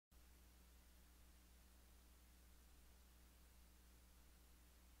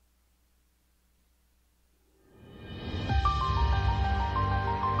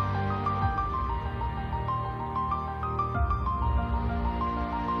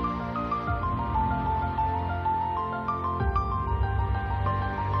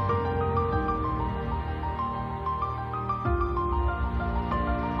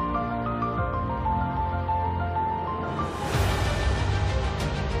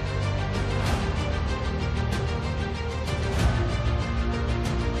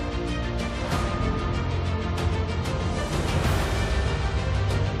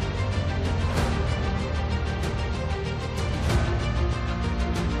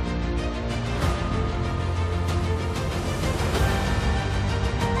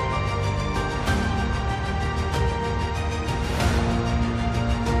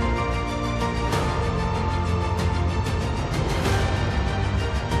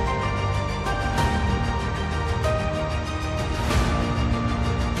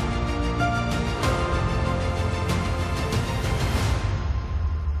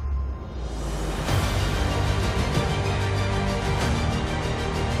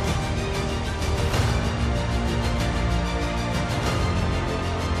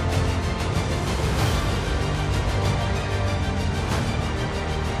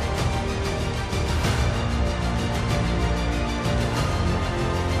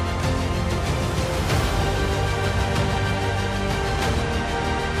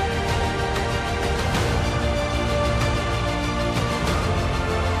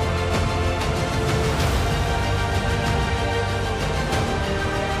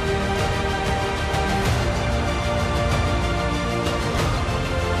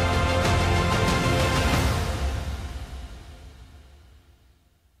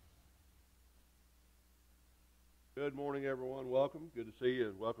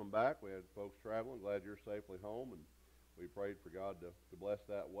welcome back. We had folks traveling. Glad you're safely home, and we prayed for God to bless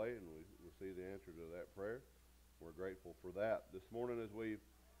that way, and we see the answer to that prayer. We're grateful for that. This morning as we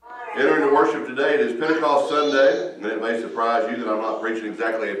enter into worship today, it is Pentecost Sunday, and it may surprise you that I'm not preaching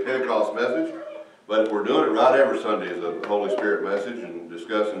exactly a Pentecost message, but we're doing it right every Sunday as a Holy Spirit message and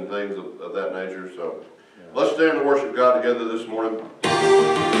discussing things of that nature. So let's stand and worship God together this morning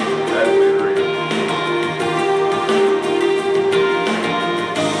as we agree.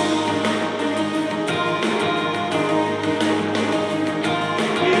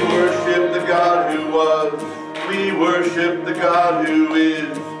 God who was, we worship the God who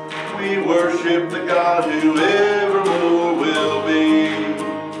is, we worship the God who evermore will be.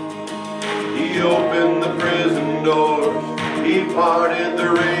 He opened the prison doors, he parted the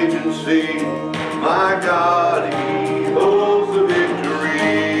raging sea, my God, he holds the victory.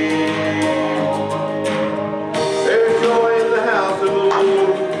 There's joy in the house of the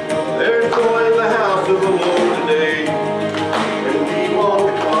Lord, there's joy in the house of the Lord today, and we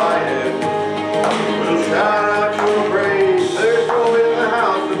won't be quiet. We'll shout out your praise. There's joy in the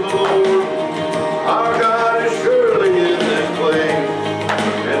house of the Lord. Our God is surely in this place,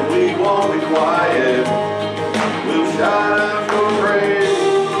 and we won't be quiet. We'll shout out your praise.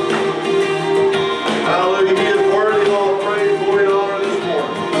 Hallelujah. He is worthy of all praise, glory, and honor this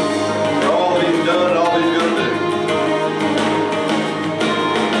morning for all that he's done and all he's going to do.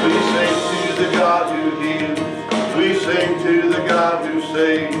 We sing to the God who heals. We sing to the God who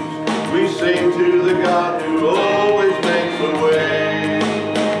saves. We sing to the God who always makes a way.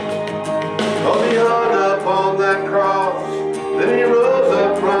 Oh, he hung up on that cross, then he rose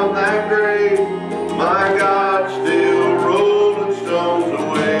up from that grave. My God still rolling stones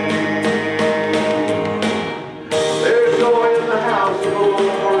away. There's joy in the house of the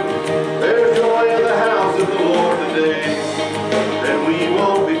Lord. There's joy in the house of the Lord today. And we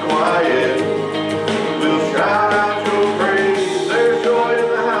won't be quiet. We'll shout out your praise. There's joy in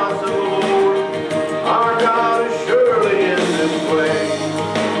the house of the Lord. Our God is surely in this place,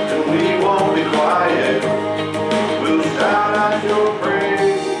 and we won't be quiet. We'll shout out your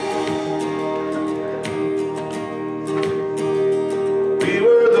praise. We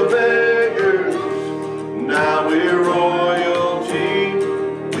were the beggars, now we're royalty.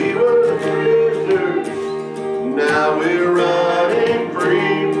 We were the prisoners, now we're running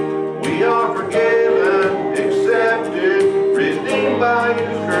free. We are forgiven, accepted, redeemed by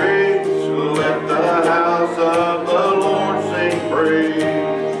His grace. Let the house of the Lord sing praise.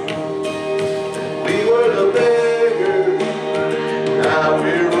 We were the beggars, now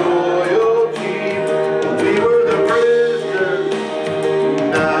we're royalty. We were the prisoners,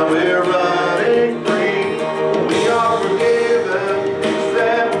 now we're running free. We are forgiven,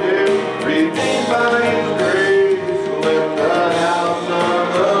 accepted, redeemed by His grace. Let the house of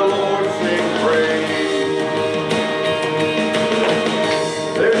the Lord sing praise.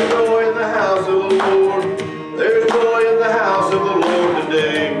 There's joy in the house of the Lord. There's joy in the house of the Lord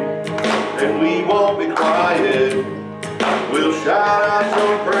today, and we won't be quiet. We'll shout out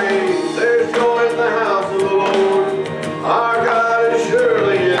your praise. There's joy in the house of the Lord. Our God is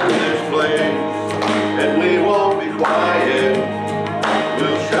surely in this place, and we won't be quiet.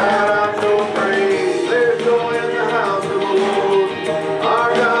 We'll shout out your praise. There's joy in the house of the Lord. Our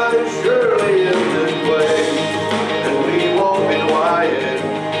God is surely in this place, and we won't be quiet.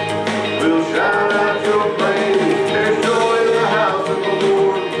 We'll shout out your praise. There's joy in the house of the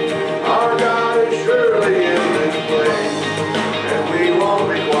Lord. Our God is surely in this place, and we won't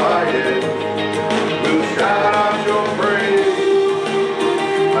be quiet.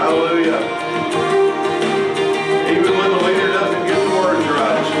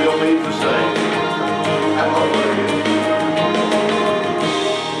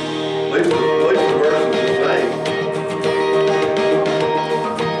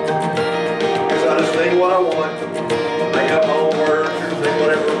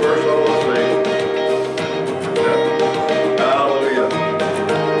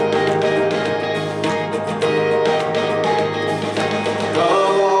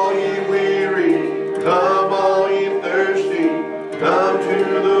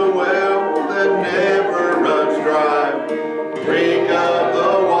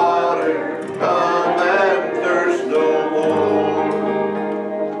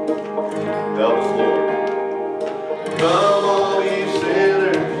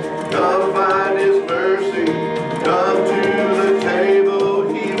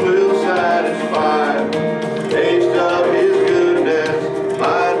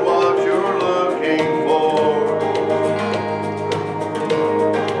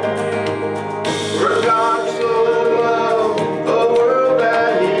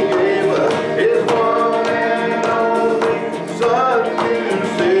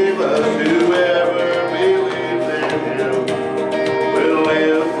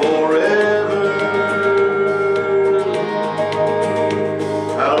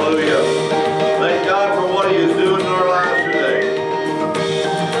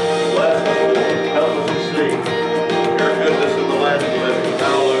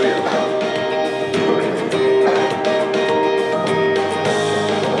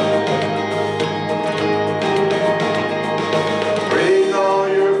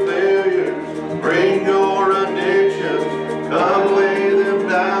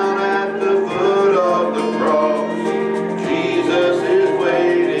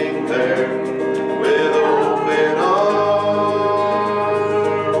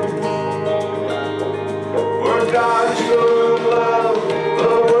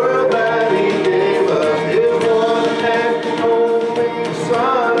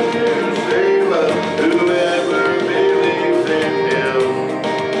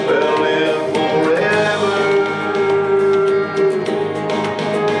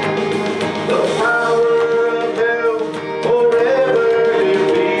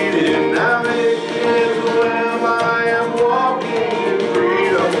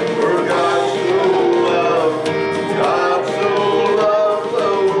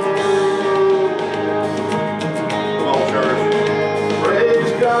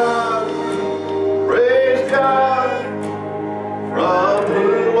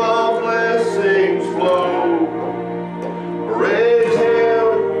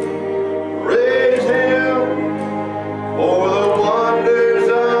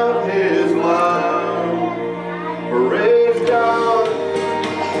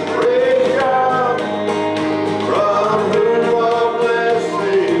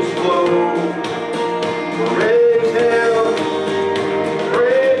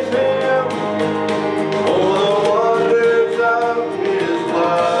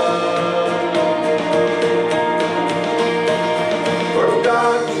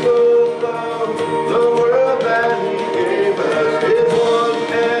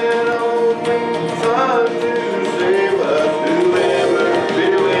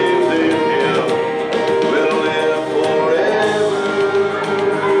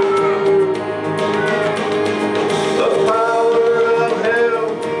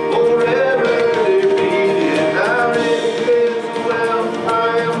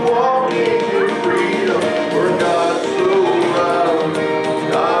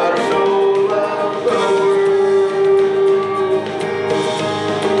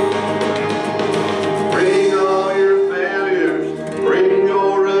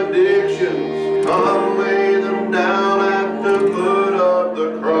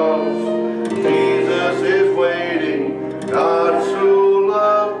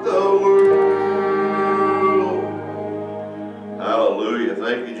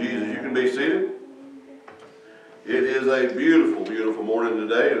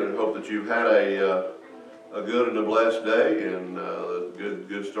 A good and a blessed day, and a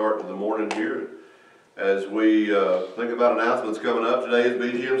good start to the morning here. As we think about announcements coming up, today is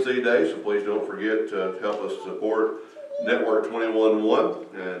BGMC Day, so please don't forget to help us support Network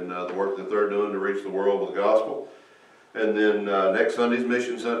 21-1 and the work that they're doing to reach the world with the gospel. And then next Sunday's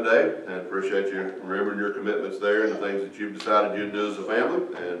Mission Sunday, and appreciate you remembering your commitments there and the things that you've decided you'd do as a family,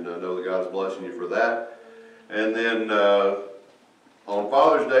 and I know that God's blessing you for that. And then on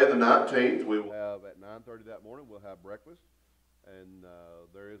Father's Day, the 19th, we will have at 9:30 that morning, we'll have breakfast. And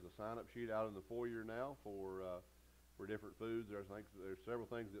there is a sign-up sheet out in the foyer now for different foods. There's several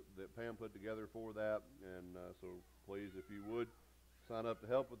things that Pam put together for that. And so please, if you would, sign up to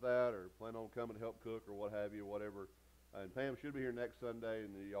help with that or plan on coming to help cook or what have you, whatever. And Pam should be here next Sunday,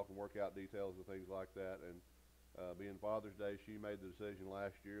 and y'all can work out details and things like that. And being Father's Day, she made the decision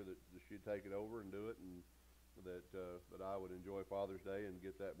last year that she'd take it over and do it, and that I would enjoy Father's Day and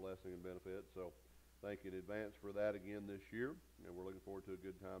get that blessing and benefit. So thank you in advance for that again this year, and we're looking forward to a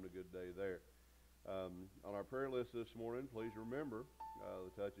good time and a good day there. On our prayer list this morning, please remember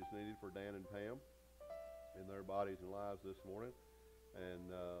the touch is needed for Dan and Pam in their bodies and lives this morning,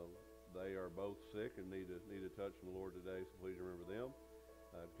 and they are both sick and need a touch from the Lord today, so please remember them.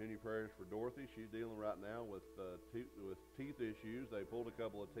 Continue prayers for Dorothy. She's dealing right now with teeth issues. They pulled a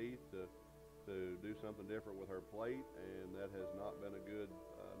couple of teeth to do something different with her plate, and that has not been a good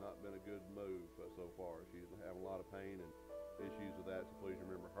move so far. She's having a lot of pain and issues with that, so please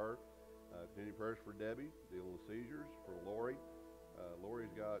remember her. Continue prayers for Debbie, dealing with seizures, for Lori.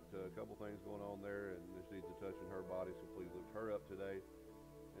 Lori's got a couple things going on there and just needs a touch in her body, so please lift her up today.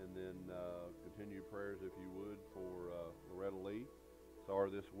 And then continue prayers, if you would, for Loretta Lee. Saw her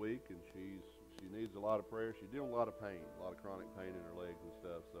this week, and she needs a lot of prayer. She's dealing with a lot of pain, a lot of chronic pain in her legs and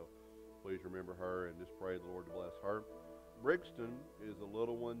stuff, so please remember her and just pray the Lord to bless her. Brixton is a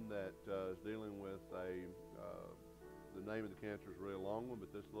little one that is dealing with the name of the cancer is a really long one,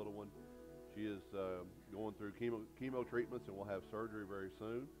 but this little one, she is going through chemo treatments and will have surgery very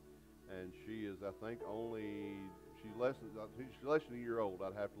soon. And she is, I think, she's less than a year old.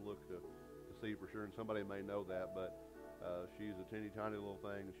 I'd have to look to see for sure, and somebody may know that, but she's a teeny tiny little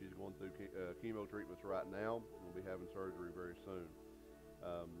thing, and she's going through chemo treatments right now and will be having surgery very soon.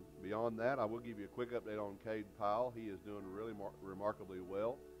 Beyond that, I will give you a quick update on Cade Powell. He is doing really remarkably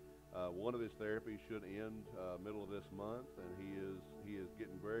well. One of his therapies should end middle of this month, and he is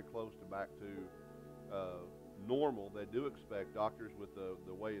getting very close to back to normal. They do expect, doctors, with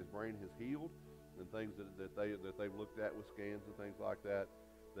the way his brain has healed and things that they've looked at with scans and things like that,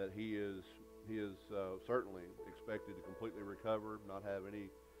 that he is certainly expected to completely recover, not have any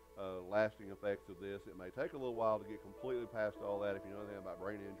lasting effects of this. It may take a little while to get completely past all that if you know anything about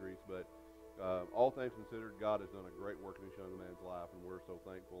brain injuries, but all things considered, God has done a great work in this young man's life, and we're so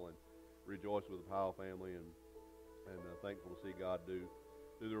thankful and rejoice with the Powell family, and thankful to see God do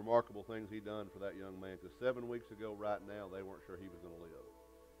the remarkable things He done for that young man. Because 7 weeks ago, right now, they weren't sure he was going to live,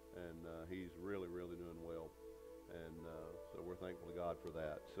 and he's really, really doing well, and so we're thankful to God for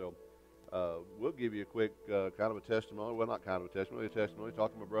that. So we'll give you a quick kind of a testimony. Well, not kind of a testimony,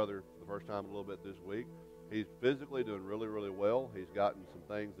 Talking to my brother the first time a little bit this week. He's physically doing really, really well. He's gotten some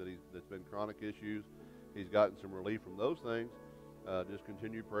things that's been chronic issues. He's gotten some relief from those things. Just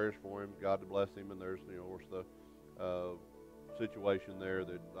continued prayers for him. God to bless him. And there's, of course, the situation there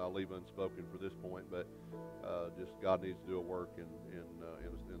that I'll leave unspoken for this point. But just God needs to do a work in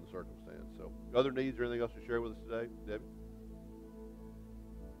the circumstance. So, other needs or anything else to share with us today, Debbie?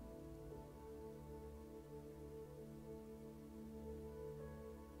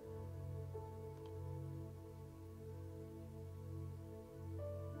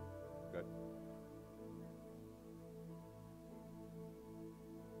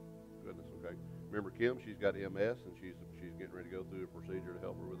 Remember Kim, she's got MS, and she's getting ready to go through a procedure to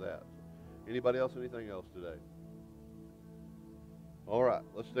help her with that. Anybody else, anything else today? All right,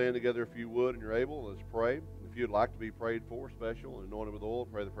 let's stand together if you would and you're able. Let's pray. If you'd like to be prayed for, special and anointed with oil,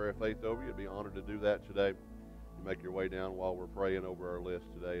 pray the prayer of faith over you. I'd be honored to do that today. You make your way down while we're praying over our list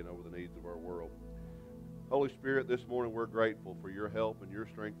today and over the needs of our world. Holy Spirit, this morning we're grateful for your help and your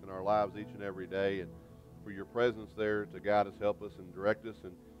strength in our lives each and every day, and for your presence there to guide us, help us, and direct us.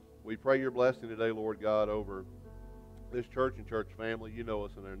 And we pray your blessing today, Lord God, over this church and church family. You know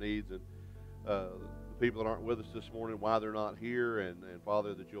us and our needs, and the people that aren't with us this morning, why they're not here, and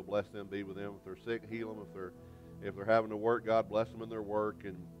Father, that you'll bless them, be with them. If they're sick, heal them. If they're having to work, God, bless them in their work,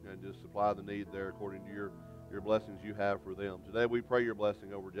 and just supply the need there according to your blessings you have for them. Today we pray your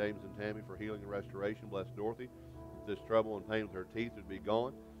blessing over James and Tammy for healing and restoration. Bless Dorothy, that this trouble and pain with her teeth would be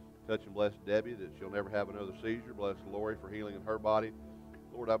gone. Touch and bless Debbie, that she'll never have another seizure. Bless Lori for healing in her body.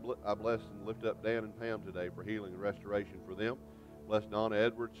 Lord, I bless and lift up Dan and Pam today for healing and restoration for them. Bless Donna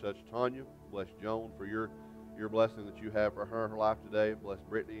Edwards, touch Tanya. Bless Joan for your blessing that you have for her life today. Bless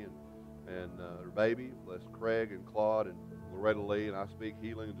Brittany and her baby. Bless Craig and Claude and Loretta Lee. And I speak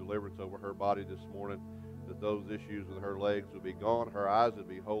healing and deliverance over her body this morning, that those issues with her legs would be gone, her eyes would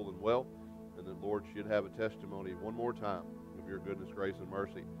be whole and well, and that, Lord, she'd have a testimony one more time of your goodness, grace, and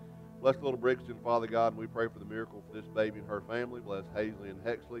mercy. Bless little Brixton, Father God, and we pray for the miracle for this baby and her family. Bless Hazley and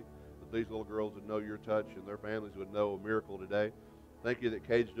Hexley, that these little girls would know your touch and their families would know a miracle today. Thank you that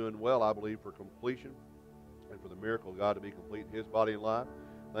Cade's doing well, I believe, for completion and for the miracle of God to be complete in his body and life.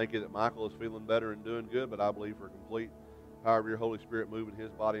 Thank you that Michael is feeling better and doing good, but I believe for complete power of your Holy Spirit moving his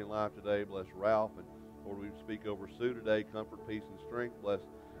body and life today. Bless Ralph, and Lord, we speak over Sue today, comfort, peace, and strength. Bless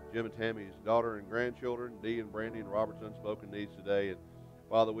Jim and Tammy's daughter and grandchildren, Dee and Brandy and Robert's unspoken needs today. And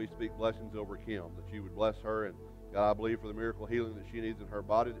Father, we speak blessings over Kim, that you would bless her. And God, I believe for the miracle healing that she needs in her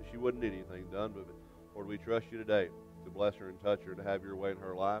body, that she wouldn't need anything done. But Lord, we trust you today to bless her and touch her, to have your way in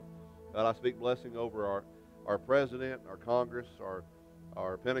her life. God, I speak blessing over our president, our Congress,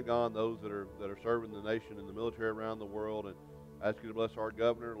 our Pentagon, those that are serving the nation and the military around the world. And I ask you to bless our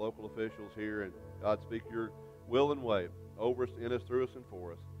governor, local officials here. And God, speak your will and way over us, in us, through us, and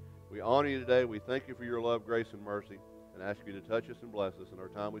for us. We honor you today. We thank you for your love, grace, and mercy, and ask you to touch us and bless us in our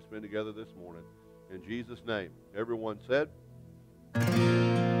time we spend together this morning. In Jesus' name, everyone said,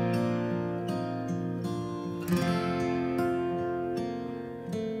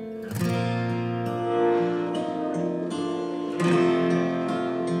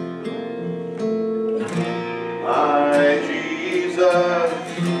 My Jesus,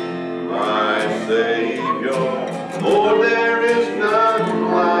 my Savior, Lord, there is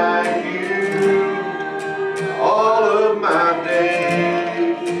none like you. All of my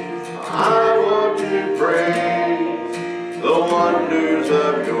days, I want to praise the wonders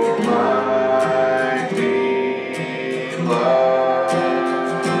of your mighty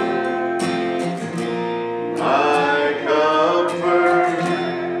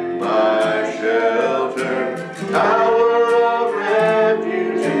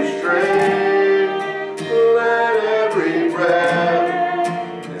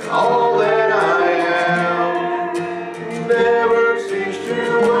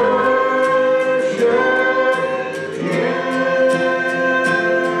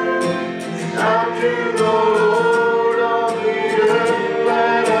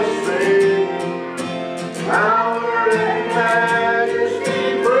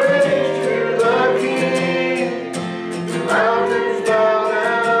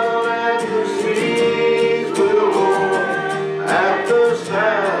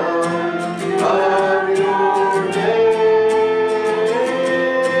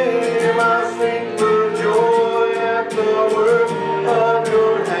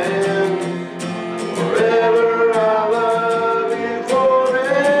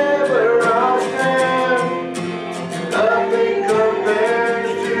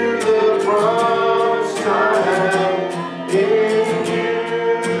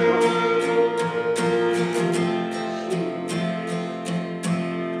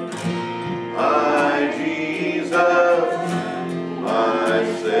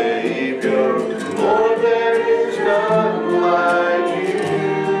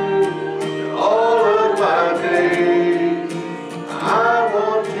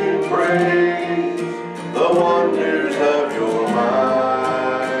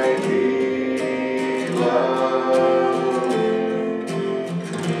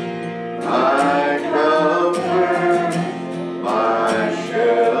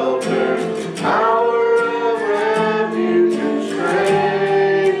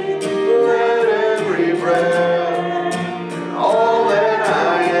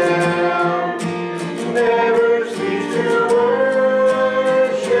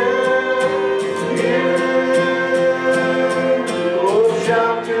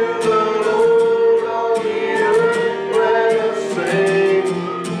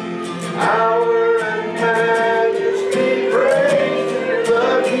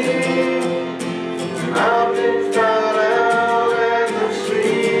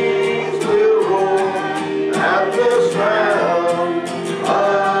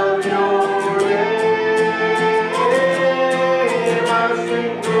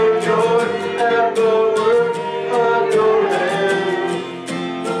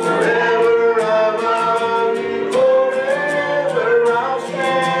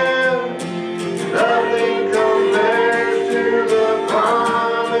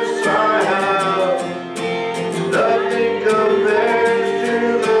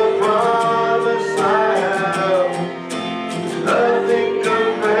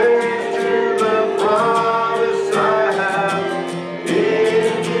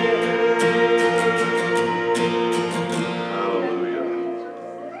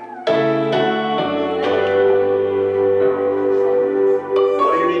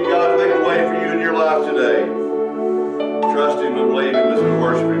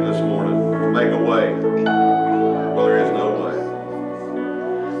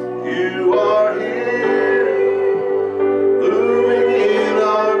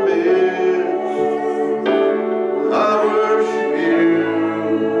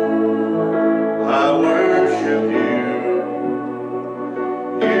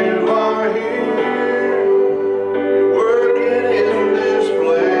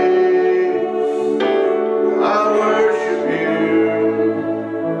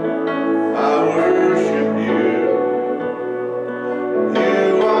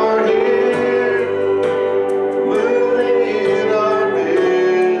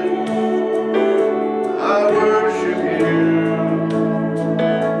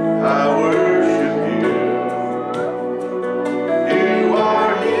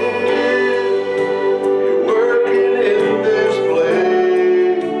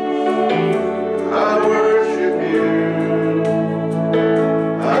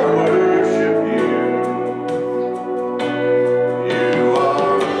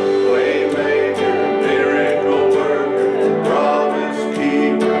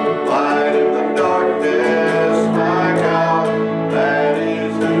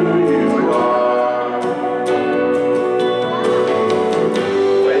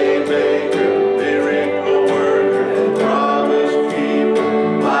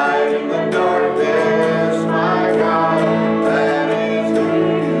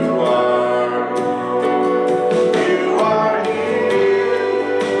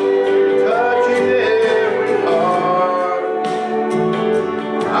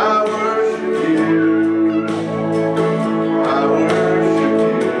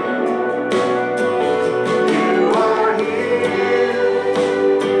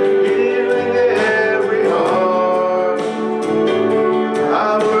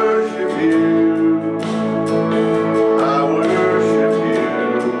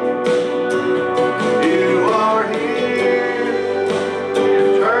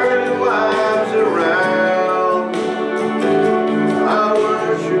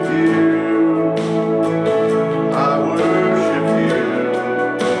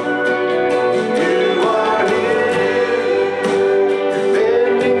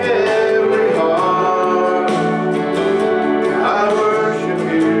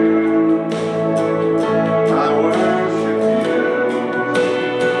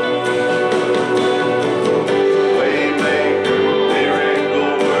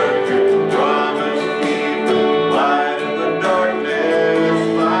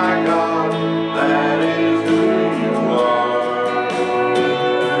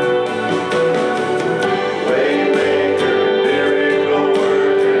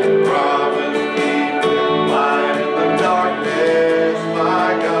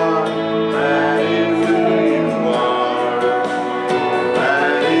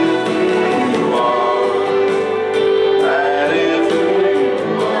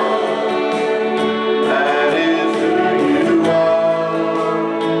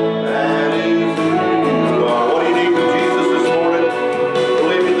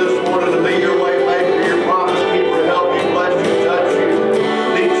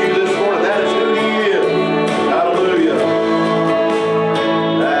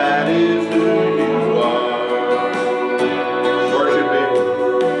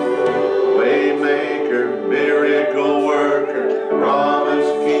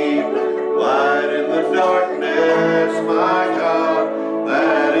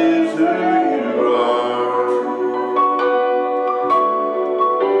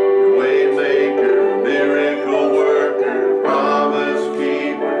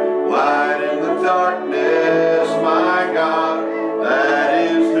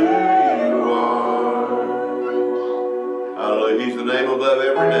above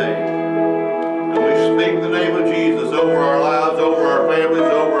every name. And we speak the name of Jesus over our lives, over our families,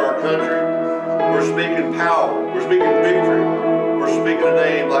 over our country. We're speaking power. We're speaking victory. We're speaking a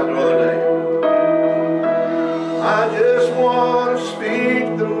name like no other name. I just want to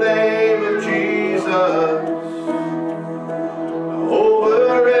speak the name of Jesus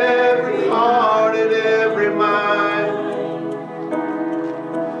over every heart and every mind.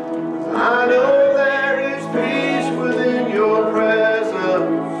 I know there is peace within your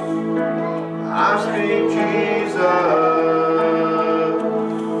presence. I speak Jesus.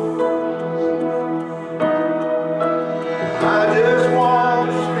 I just want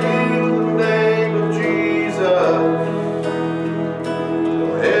to speak the name of Jesus.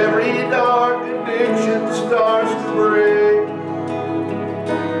 Every dark addiction starts to break,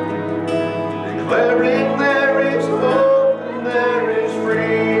 declaring there is hope and there is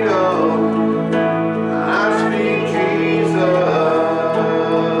freedom. I speak Jesus.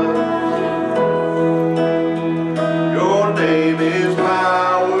 Your name is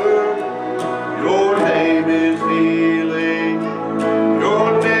power. Your name is healing.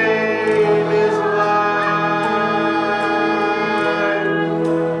 Your name is life.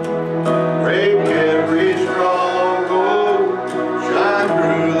 Break every stronghold. Shine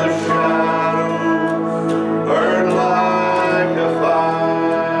through the shadows. Burn like a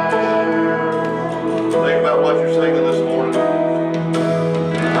fire. Think about what you're singing this morning.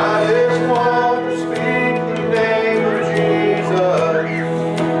 I just want to speak the name of Jesus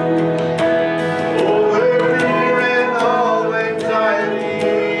over fear and all anxiety.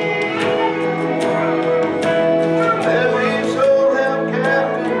 Every soul held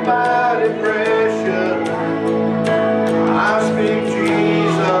captive by depression. I speak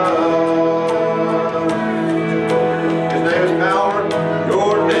Jesus. His name is power.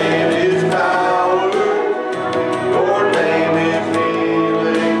 Your name is power. Your name is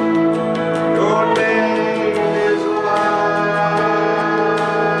healing. Your name is life.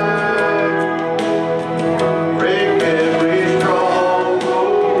 Break every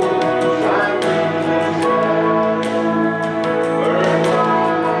stronghold. Shine through the shadows. Burn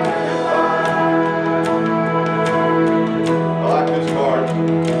like a fire. I like this card.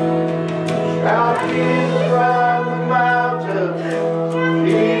 Shout Jesus from the mountains.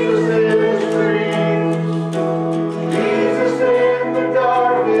 Jesus in the streets. Jesus in the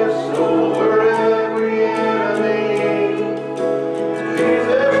darkness over every enemy.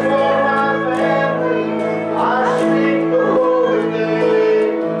 Jesus for my family, I speak the holy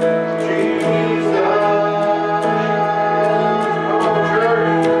name. Jesus. Come on, church.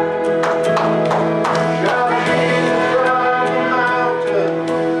 Shout Jesus from the mountain.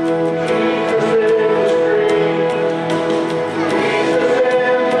 Jesus in the street. Jesus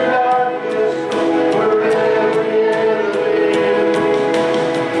in the darkness over every enemy.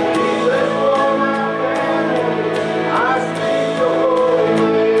 Jesus for my family, I speak the holy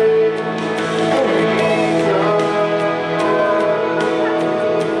name. Jesus.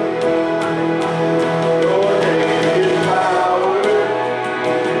 Your name is power.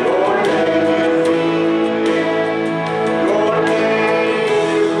 Your name is healing. Your name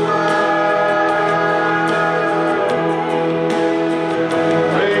is life.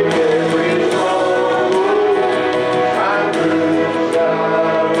 Break every stronghold. Shine through the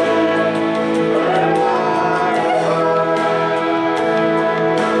shadows. Burn like a fire.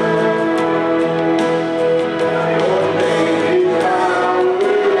 Your name is power.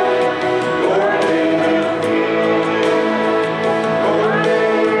 Your name is healing. Your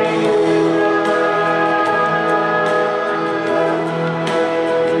name is life.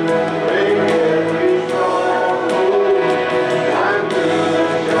 Break every stronghold. Shine through the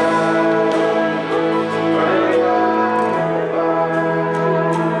shadows. Burn like a fire.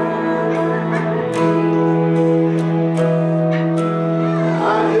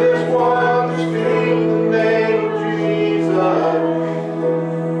 I just want to speak the name of Jesus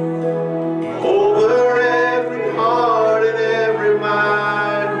over every heart and every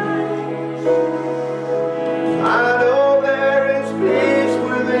mind. I know there is peace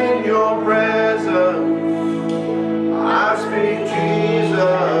within your presence. I speak Jesus.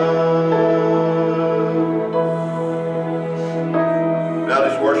 Now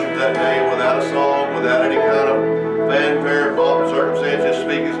just worship that name without a song, without any kind of fanfare, pomp, and circumstance. Just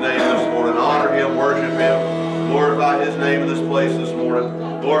speak His name this morning. Honor Him, worship Him, glorify His name in this place this morning.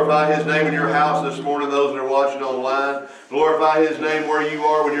 Glorify His name in your house this morning, those that are watching online. Glorify His name where you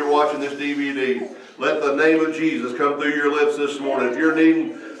are when you're watching this DVD. Let the name of Jesus come through your lips this morning. If you're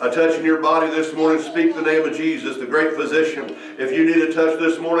needing a touch in your body this morning, speak the name of Jesus, the great physician. If you need a touch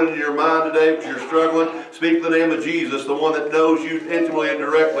this morning in your mind today because you're struggling, speak the name of Jesus, the one that knows you intimately and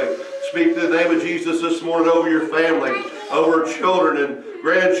directly. Speak the name of Jesus this morning over your family, over children and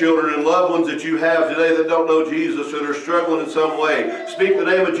grandchildren and loved ones that you have today that don't know Jesus, that are struggling in some way. Speak the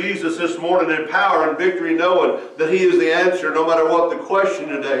name of Jesus this morning in power and victory, knowing that He is the answer no matter what the question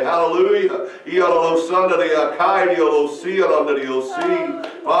today. Hallelujah.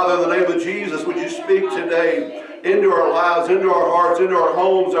 Father, in the name of Jesus, would you speak today into our lives, into our hearts, into our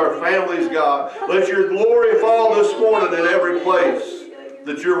homes, our families, God. Let your glory fall this morning in every place.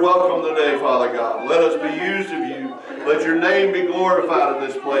 That you're welcome today, Father God. Let us be used of you. Let your name be glorified in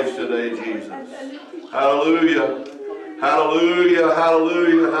this place today, Jesus. Hallelujah. Hallelujah,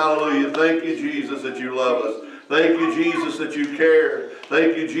 hallelujah, hallelujah. Thank you, Jesus, that you love us. Thank you, Jesus, that you care.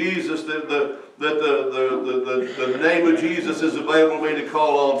 Thank you, Jesus, that the name of Jesus is available to me to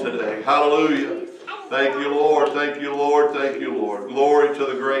call on today. Hallelujah. Thank you, Lord. Thank you, Lord. Thank you, Lord. Glory to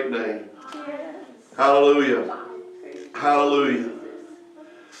the great name. Hallelujah. Hallelujah.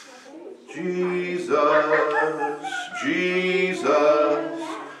 Jesus, Jesus,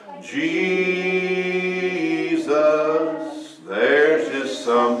 Jesus. There's just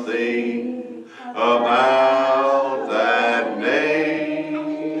something about that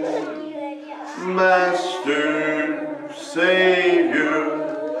name. Master,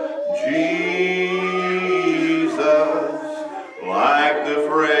 Savior, Jesus, like the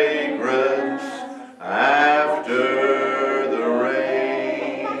fragrance after the rain.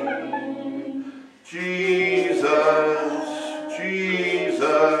 Jesus,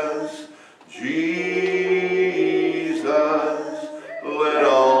 Jesus, Jesus, let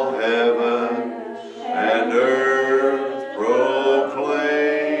all heaven and earth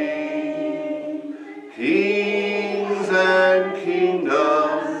proclaim. Kings and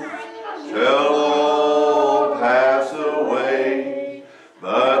kingdoms shall all pass away,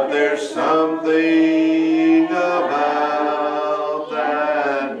 but there's something about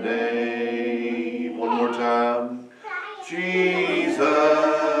that name. One more time. Jesus,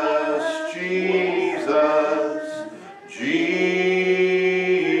 Jesus, Jesus.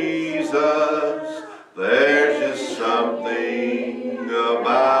 There's just something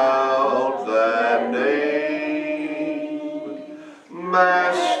about that name.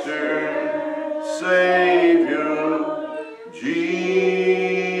 Master, Savior, Jesus,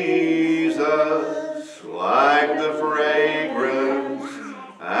 like the fragrance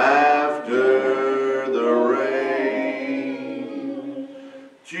after the rain.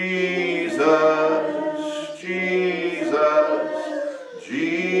 Jesus, Jesus,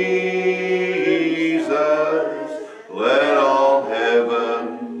 Jesus, let all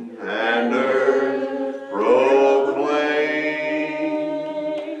heaven and earth proclaim.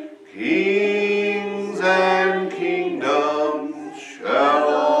 Kings and kingdoms shall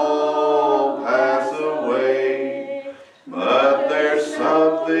all pass away, but there's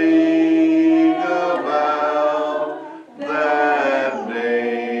something about that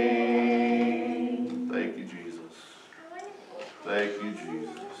name. Thank you, Jesus. Thank you,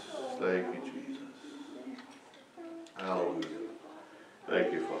 Jesus. Thank you, Jesus. Hallelujah.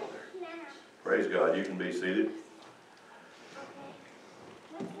 Thank you, Father. Praise God. You can be seated.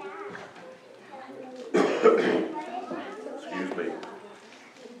 Excuse me.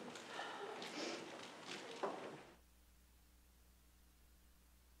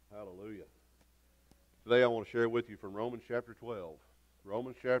 Hallelujah. Today I want to share with you from Romans chapter 12.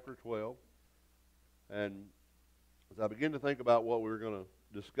 Romans chapter 12. And as I begin to think about what we're going to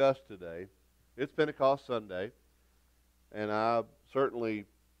discuss today, it's Pentecost Sunday, and I certainly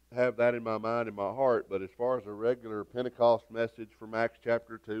have that in my mind and my heart, but as far as a regular Pentecost message from Acts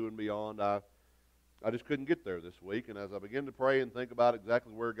chapter 2 and beyond, I just couldn't get there this week. And as I begin to pray and think about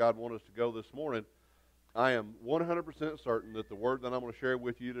exactly where God wants us to go this morning, I am 100% certain that the word that I'm going to share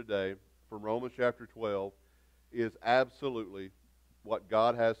with you today from Romans chapter 12 is absolutely what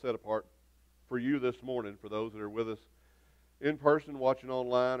God has set apart for you this morning, for those that are with us in person, watching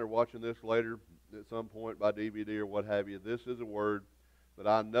online, or watching this later at some point by DVD or what have you. This is a word that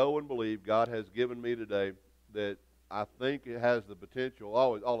I know and believe God has given me today that I think it has the potential,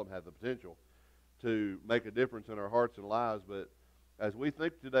 all of them have the potential, to make a difference in our hearts and lives. But as we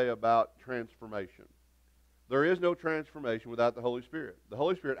think today about transformation, there is no transformation without the Holy Spirit. The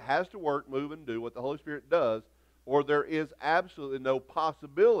Holy Spirit has to work, move, and do what the Holy Spirit does, or there is absolutely no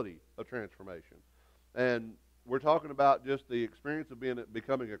possibility of transformation. And we're talking about just the experience of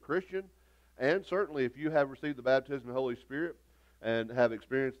becoming a Christian. And certainly if you have received the baptism of the Holy Spirit and have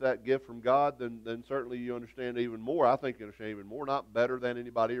experienced that gift from God, then certainly you understand even more. I think you understand even more, not better than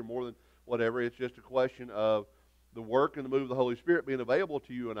anybody or more than whatever. It's just a question of the work and the move of the Holy Spirit being available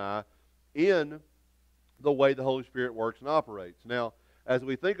to you and I in the way the Holy Spirit works and operates. Now, as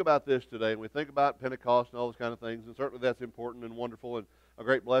we think about this today, and we think about Pentecost and all those kind of things, and certainly that's important and wonderful and a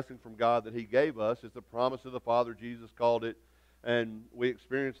great blessing from God that He gave us. It's the promise of the Father, Jesus called it, and we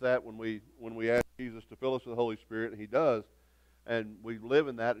experience that when we ask Jesus to fill us with the Holy Spirit, and He does. And we live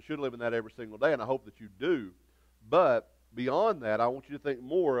in that, should live in that every single day, and I hope that you do. But beyond that, I want you to think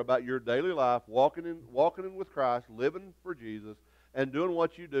more about your daily life, walking in with Christ, living for Jesus, and doing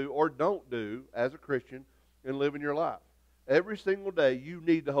what you do or don't do as a Christian and living your life. Every single day, you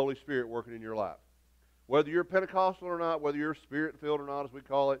need the Holy Spirit working in your life. Whether you're Pentecostal or not, whether you're Spirit-filled or not, as we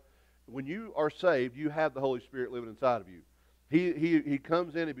call it, when you are saved, you have the Holy Spirit living inside of you. He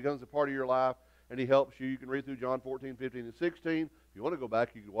comes in, He becomes a part of your life, and He helps you. You can read through John 14, 15, and 16. If you want to go back,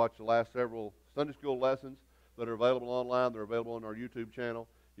 you can watch the last several Sunday school lessons that are available online. They're available on our YouTube channel.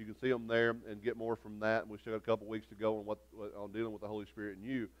 You can see them there and get more from that. And we still got a couple weeks to go on dealing with the Holy Spirit in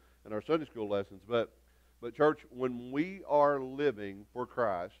you and our Sunday school lessons. But church, when we are living for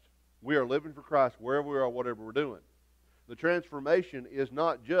Christ, we are living for Christ wherever we are, whatever we're doing. The transformation is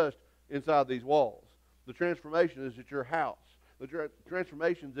not just inside these walls. The transformation is at your house. The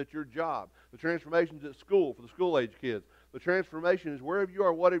transformation is at your job. The transformation is at school for the school-age kids. The transformation is wherever you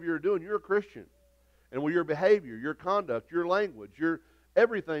are, whatever you're doing, you're a Christian. And with your behavior, your conduct, your language,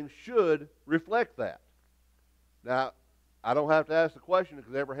 everything should reflect that. Now, I don't have to ask the question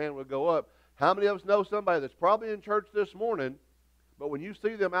because every hand will go up. How many of us know somebody that's probably in church this morning, but when you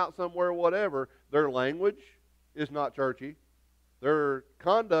see them out somewhere or whatever, their language is not churchy. Their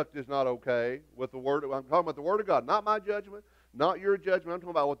conduct is not okay with the Word. I'm talking about the Word of God, not my judgment, not your judgment. I'm talking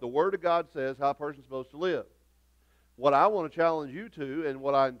about what the Word of God says, how a person's supposed to live. What I want to challenge you to, and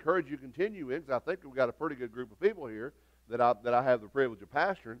what I encourage you to continue in, because I think we've got a pretty good group of people here that I have the privilege of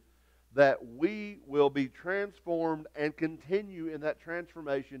pastoring, that we will be transformed and continue in that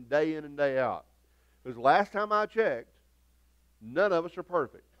transformation day in and day out. Because last time I checked, none of us are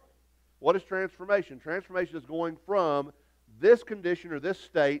perfect. What is transformation? Transformation is going from this condition or this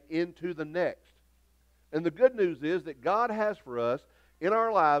state into the next. And the good news is that God has for us in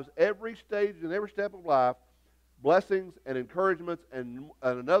our lives, every stage and every step of life, blessings and encouragements and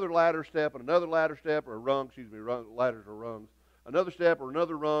another ladder step and another ladder step, or rung, ladders or rungs, another step or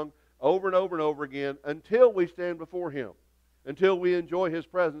another rung, over and over and over again until we stand before Him, until we enjoy His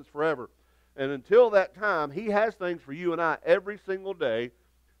presence forever. And until that time, He has things for you and I every single day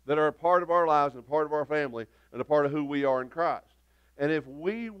that are a part of our lives and a part of our family and a part of who we are in Christ. And if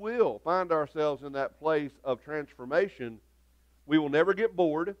we will find ourselves in that place of transformation, we will never get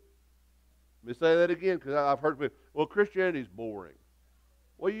bored. Let me say that again, because I've heard people, well, Christianity's boring.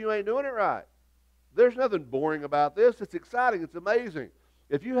 Well, you ain't doing it right. There's nothing boring about this. It's exciting. It's amazing.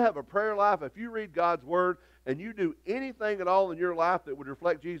 If you have a prayer life, if you read God's Word, and you do anything at all in your life that would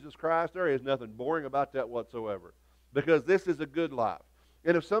reflect Jesus Christ, there is nothing boring about that whatsoever. Because this is a good life.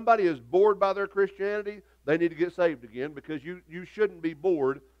 And if somebody is bored by their Christianity, they need to get saved again, because you shouldn't be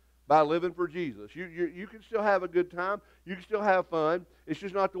bored by living for Jesus. You can still have a good time. You can still have fun. It's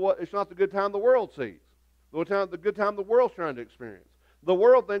just not the good time the world sees. The good time the world's trying to experience. The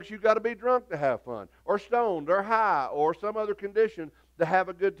world thinks you've got to be drunk to have fun, or stoned, or high, or some other condition to have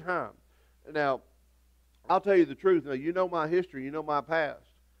a good time. Now, I'll tell you the truth. Now, you know my history. You know my past.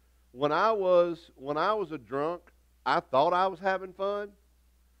 When I was a drunk, I thought I was having fun.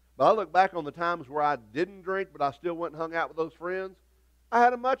 But I look back on the times where I didn't drink, but I still went and hung out with those friends. I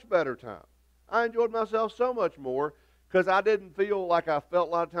had a much better time. I enjoyed myself so much more because I didn't feel like I felt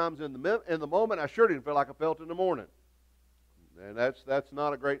a lot of times in the moment. I sure didn't feel like I felt in the morning. And that's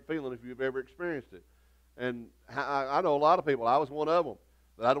not a great feeling if you've ever experienced it. And I know a lot of people. I was one of them.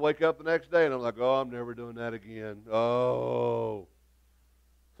 That I'd wake up the next day and I'm like, oh, I'm never doing that again. Oh.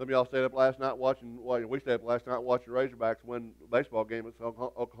 Some of y'all stayed up last night watching. Well, we stayed up last night watching Razorbacks win a baseball game at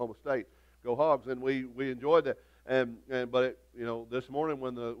Oklahoma State. Go Hogs! And we enjoyed that. But this morning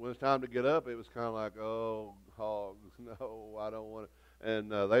when it's time to get up, it was kind of like, oh, Hogs, no, I don't want to.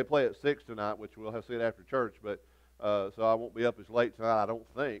 And they play at 6 tonight, which we'll have to see it after church. But so I won't be up as late tonight, I don't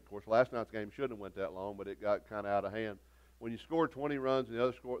think. Of course, last night's game shouldn't have went that long, but it got kind of out of hand. When you score 20 runs and the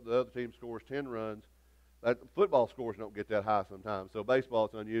other team scores 10 runs, football scores don't get that high sometimes. So baseball,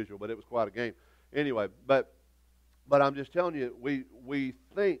 it's unusual, but it was quite a game. Anyway, but I'm just telling you, we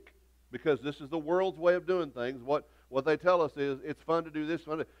think because this is the world's way of doing things. What they tell us is it's fun to do this.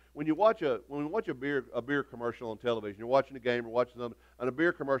 When you watch a beer commercial on television, you're watching a game or watching something, and a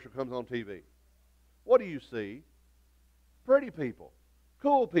beer commercial comes on TV. What do you see? Pretty people,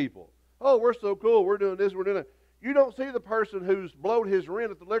 cool people. Oh, we're so cool. We're doing this. We're doing that. You don't see the person who's blowed his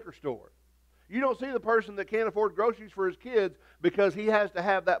rent at the liquor store. You don't see the person that can't afford groceries for his kids because he has to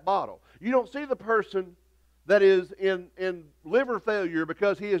have that bottle. You don't see the person that is in liver failure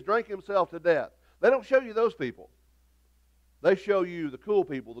because he has drank himself to death. They don't show you those people. They show you the cool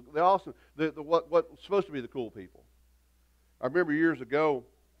people, the awesome, what's supposed to be the cool people. I remember years ago,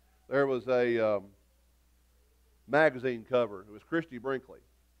 there was a magazine cover. It was Christy Brinkley.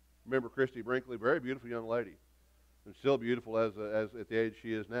 Remember Christy Brinkley? Very beautiful young lady. And still beautiful as at the age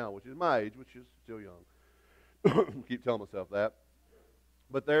she is now, which is my age, which is still young. Keep telling myself that.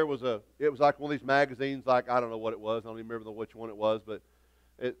 But it was like one of these magazines, like, I don't know what it was. I don't even remember which one it was, but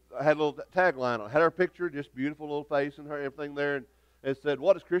it had a little tagline on it. It had her picture, just beautiful little face and her everything there. And it said,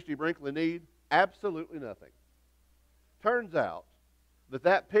 what does Christy Brinkley need? Absolutely nothing. Turns out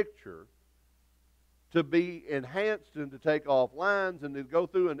that picture, to be enhanced and to take off lines and to go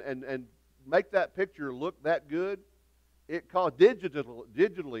through and make that picture look that good, it cost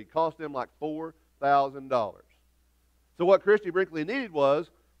digitally cost them like $4,000. So what Christy Brinkley needed was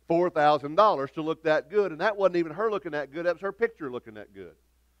 $4,000 to look that good, and that wasn't even her looking that good, that was her picture looking that good.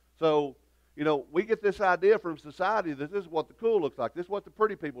 So, we get this idea from society that this is what the cool looks like, this is what the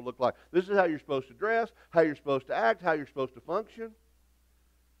pretty people look like, this is how you're supposed to dress, how you're supposed to act, how you're supposed to function.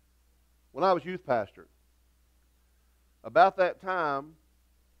 When I was youth pastor, about that time,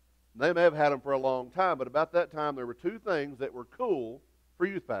 they may have had them for a long time, but about that time there were two things that were cool for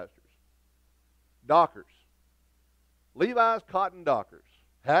youth pastors. Dockers. Levi's cotton Dockers.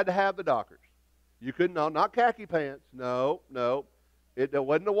 Had to have the Dockers. You couldn't, not khaki pants. No. It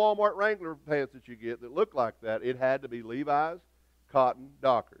wasn't the Walmart Wrangler pants that you get that looked like that. It had to be Levi's cotton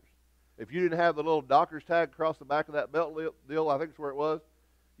Dockers. If you didn't have the little Dockers tag across the back of that belt deal, I think it's where it was,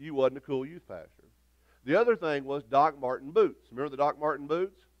 you wasn't a cool youth pastor. The other thing was Doc Martin boots. Remember the Doc Martin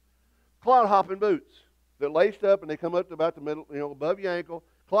boots? Clod hopping boots that laced up and they come up to about the middle, above your ankle.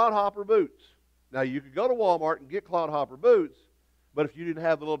 Clod hopper boots. Now you could go to Walmart and get clod hopper boots, but if you didn't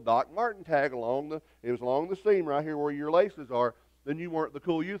have the little Doc Martin tag it was along the seam right here where your laces are, then you weren't the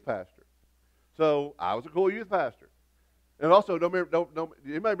cool youth pastor. So I was a cool youth pastor. And also,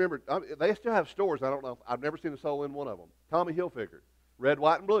 you may remember, they still have stores. I don't know. I've never seen a soul in one of them. Tommy Hilfiger, red,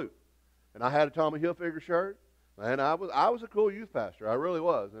 white, and blue. And I had a Tommy Hilfiger shirt. And I was a cool youth pastor. I really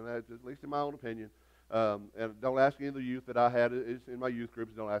was, and that's at least in my own opinion. And don't ask any of the youth that I had in my youth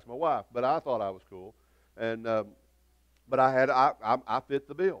groups. Don't ask my wife. But I thought I was cool, and but I fit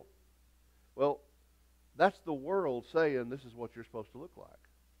the bill. Well, that's the world saying this is what you're supposed to look like.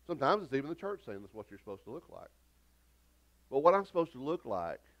 Sometimes it's even the church saying this is what you're supposed to look like. But what I'm supposed to look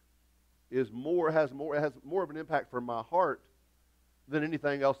like has more of an impact for my heart than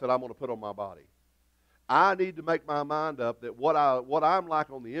anything else that I'm going to put on my body. I need to make my mind up that what I'm like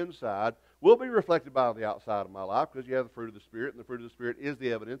on the inside will be reflected by the outside of my life, because you have the fruit of the Spirit, and the fruit of the Spirit is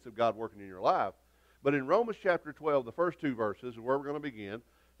the evidence of God working in your life. But in Romans chapter 12, the first two verses is where we're going to begin,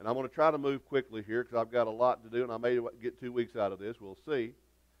 and I'm going to try to move quickly here because I've got a lot to do, and I may get 2 weeks out of this. We'll see.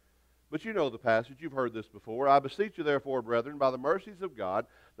 But you know the passage. You've heard this before. I beseech you, therefore, brethren, by the mercies of God,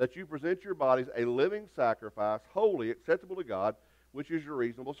 that you present your bodies a living sacrifice, holy, acceptable to God, which is your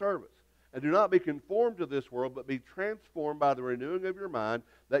reasonable service. And do not be conformed to this world, but be transformed by the renewing of your mind,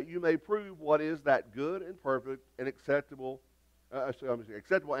 that you may prove what is that good and perfect and acceptable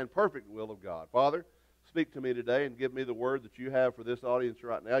and perfect will of God. Father, speak to me today and give me the word that you have for this audience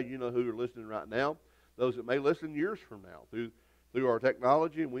right now. You know who are listening right now, those that may listen years from now through our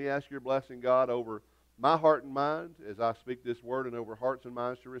technology. And we ask your blessing, God, over my heart and mind as I speak this word, and over hearts and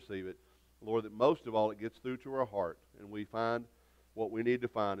minds to receive it. Lord, that most of all it gets through to our heart, and we find what we need to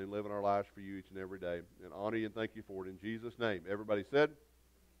find in living our lives for you each and every day. And honor you and thank you for it in Jesus' name. Everybody said,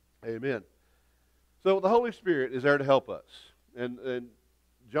 amen. So the Holy Spirit is there to help us. And in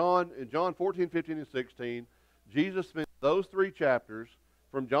John 14, 15, and 16, Jesus spent those 3 chapters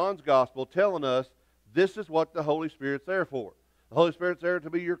from John's Gospel telling us this is what the Holy Spirit's there for. The Holy Spirit's there to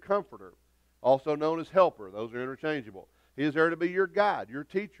be your comforter, also known as helper. Those are interchangeable. He is there to be your guide, your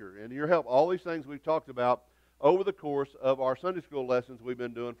teacher, and your help. All these things we've talked about over the course of our Sunday school lessons we've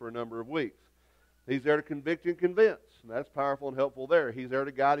been doing for a number of weeks. He's there to convict and convince, and that's powerful and helpful there. He's there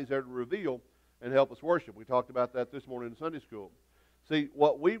to guide, he's there to reveal and help us worship. We talked about that this morning in Sunday school. See,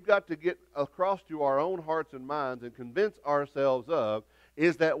 what we've got to get across to our own hearts and minds and convince ourselves of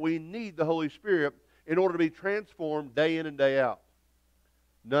is that we need the Holy Spirit in order to be transformed day in and day out.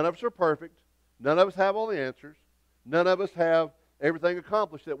 None of us are perfect. None of us have all the answers. None of us have everything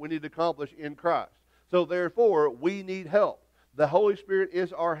accomplished that we need to accomplish in Christ. So therefore, we need help. The Holy Spirit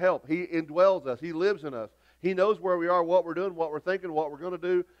is our help. He indwells us. He lives in us. He knows where we are, what we're doing, what we're thinking, what we're going to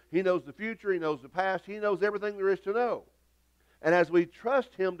do. He knows the future. He knows the past. He knows everything there is to know. And as we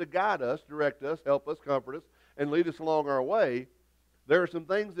trust Him to guide us, direct us, help us, comfort us, and lead us along our way, there are some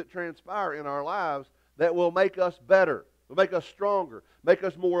things that transpire in our lives that will make us better, will make us stronger, make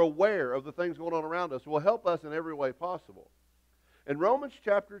us more aware of the things going on around us, will help us in every way possible. In Romans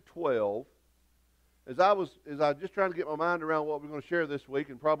chapter 12, as I was just trying to get my mind around what we're going to share this week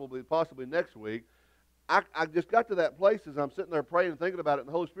and possibly next week, I just got to that place as I'm sitting there praying and thinking about it, and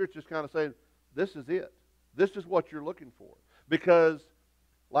the Holy Spirit's just kind of saying, this is it. This is what you're looking for. Because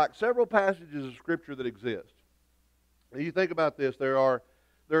like several passages of Scripture that exist, and you think about this, there are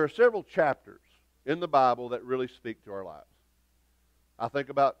several chapters in the Bible that really speak to our lives. I think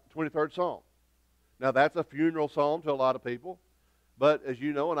about 23rd Psalm. Now that's a funeral psalm to a lot of people, but as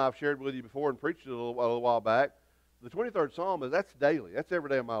you know, and I've shared with you before and preached it a little while back, the 23rd Psalm that's daily. That's every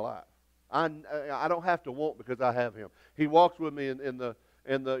day of my life. I don't have to want because I have Him. He walks with me in the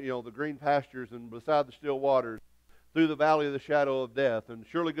the green pastures and beside the still waters, through the valley of the shadow of death, and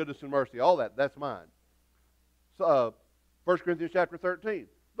surely goodness and mercy. All that's mine. So, 1 Corinthians chapter 13,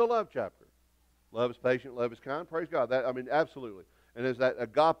 the love chapter. Love is patient, love is kind. Praise God. Absolutely. And it's that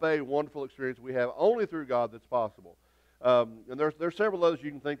agape, wonderful experience we have only through God that's possible. And there's several others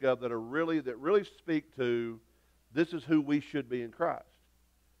you can think of that really speak to this is who we should be in Christ.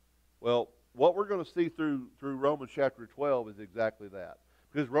 Well, what we're going to see through Romans chapter 12 is exactly that.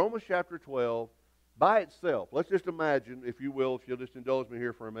 Because Romans chapter 12, by itself, let's just imagine, if you will, if you'll just indulge me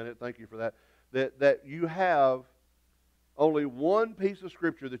here for a minute, thank you for that, that you have only one piece of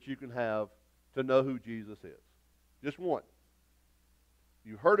Scripture that you can have to know who Jesus is. Just one.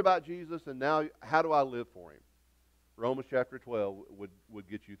 You heard about Jesus, and now how do I live for Him? Romans chapter 12 would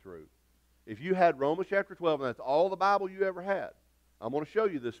get you through. If you had Romans chapter 12, and that's all the Bible you ever had, I'm going to show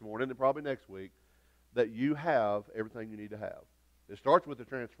you this morning, and probably next week, that you have everything you need to have. It starts with the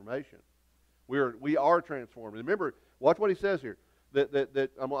transformation. We are transformed. Remember, watch what he says here. That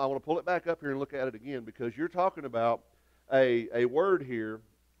I want to pull it back up here and look at it again, because you're talking about a word here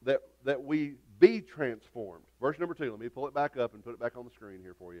that we be transformed. Verse number 2. Let me pull it back up and put it back on the screen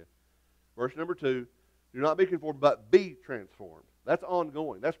here for you. Verse number 2. Do not be conformed, but be transformed. That's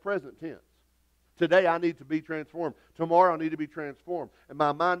ongoing. That's present tense. Today I need to be transformed. Tomorrow I need to be transformed. And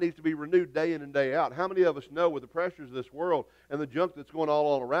my mind needs to be renewed day in and day out. How many of us know with the pressures of this world and the junk that's going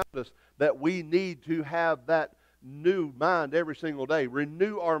all around us that we need to have that new mind every single day?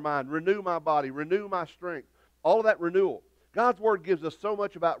 Renew our mind, renew my body, renew my strength. All of that renewal. God's Word gives us so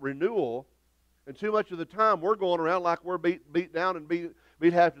much about renewal, and too much of the time we're going around like we're beat down and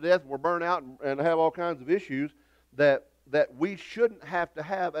beat half to death, and we're burnt out and have all kinds of issues that we shouldn't have to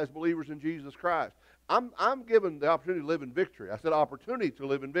have as believers in Jesus Christ. I'm given the opportunity to live in victory. I said opportunity to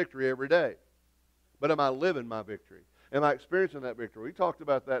live in victory every day. But am I living my victory? Am I experiencing that victory? We talked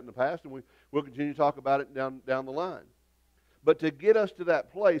about that in the past, and we'll continue to talk about it down the line. But to get us to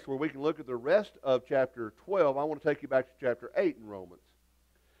that place where we can look at the rest of chapter 12, I want to take you back to chapter 8 in Romans.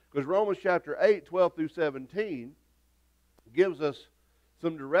 Because Romans chapter 8, 12 through 17, gives us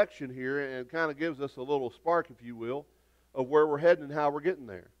some direction here and kind of gives us a little spark, if you will, of where we're heading and how we're getting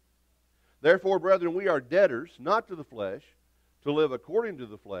there. Therefore, brethren, we are debtors, not to the flesh, to live according to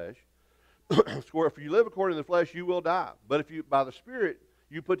the flesh. For if you live according to the flesh, you will die. But if you, by the Spirit,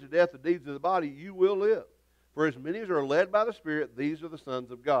 you put to death the deeds of the body, you will live. For as many as are led by the Spirit, these are the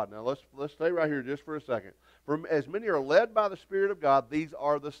sons of God. Now, let's stay right here just for a second. For as many are led by the Spirit of God, these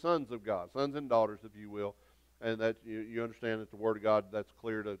are the sons of God. Sons and daughters, if you will. And that you understand that the Word of God, that's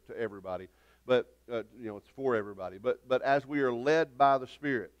clear to everybody. But, it's for everybody. But as we are led by the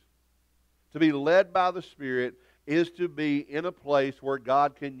Spirit. To be led by the Spirit is to be in a place where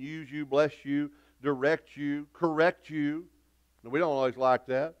God can use you, bless you, direct you, correct you. And we don't always like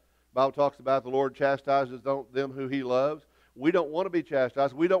that. The Bible talks about the Lord chastises them who He loves. We don't want to be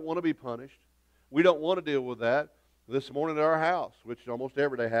chastised. We don't want to be punished. We don't want to deal with that. This morning at our house, which almost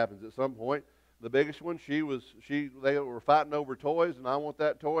every day happens at some point, the biggest one, they were fighting over toys, and I want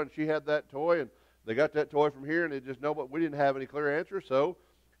that toy, and she had that toy, and they got that toy from here, and we didn't have any clear answer, so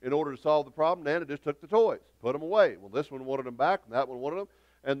in order to solve the problem, Nana just took the toys, put them away. Well, this one wanted them back, and that one wanted them,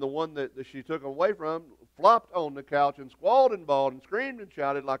 and the one that she took them away from flopped on the couch and squalled and bawled and screamed and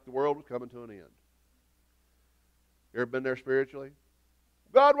shouted like the world was coming to an end. You ever been there spiritually?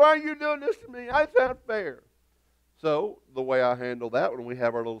 God, why are you doing this to me? That's not fair. So the way I handle that when we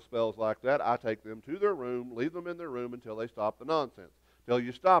have our little spells like that, I take them to their room, leave them in their room until they stop the nonsense. till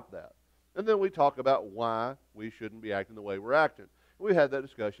you stop that. And then we talk about why we shouldn't be acting the way we're acting. We had that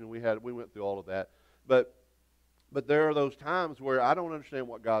discussion. We went through all of that. But there are those times where I don't understand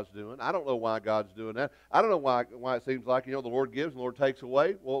what God's doing. I don't know why God's doing that. I don't know why it seems like, the Lord gives and the Lord takes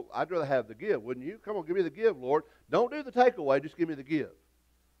away. Well, I'd rather have the give, wouldn't you? Come on, give me the give, Lord. Don't do the take away, just give me the give.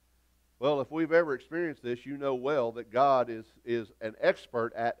 Well, if we've ever experienced this, you know well that God is an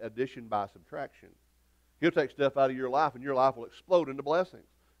expert at addition by subtraction. He'll take stuff out of your life and your life will explode into blessings.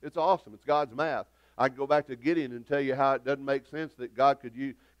 It's awesome. It's God's math. I can go back to Gideon and tell you how it doesn't make sense that God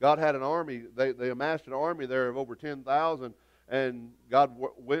had an army. They amassed an army there of over 10,000, and God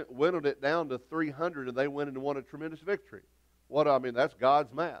whittled it down to 300, and they went and won a tremendous victory. That's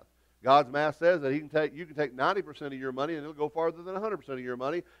God's math. God's math says that you can take 90% of your money, and it'll go farther than 100% of your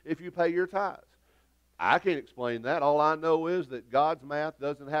money if you pay your tithes. I can't explain that. All I know is that God's math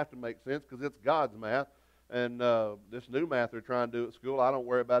doesn't have to make sense because it's God's math. And this new math they're trying to do at school, I don't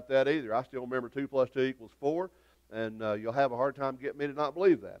worry about that either. I still remember 2 plus 2 equals 4, and you'll have a hard time getting me to not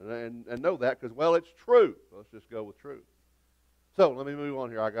believe that and know that because, well, it's true. Let's just go with truth. So let me move on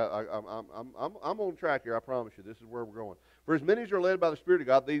here. I'm on track here. I promise you. This is where we're going. For as many as are led by the Spirit of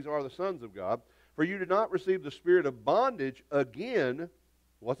God, these are the sons of God. For you did not receive the spirit of bondage again.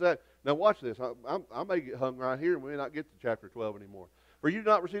 What's that? Now watch this. I may get hung right here, and we may not get to chapter 12 anymore. For you did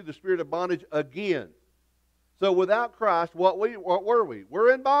not receive the spirit of bondage again. So without Christ, what were we?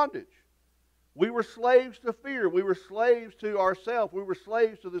 We're in bondage. We were slaves to fear. We were slaves to ourselves. We were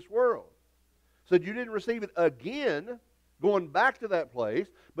slaves to this world. So you didn't receive it again, going back to that place,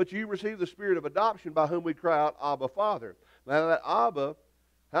 but you received the spirit of adoption by whom we cry out, Abba, Father. Now that Abba,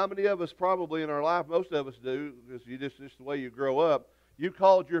 how many of us probably in our life, most of us do, because just the way you grow up, you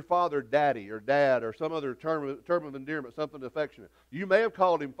called your father daddy or dad or some other term of endearment, something affectionate. You may have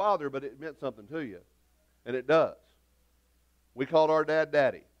called him father, but it meant something to you. And it does. We called our dad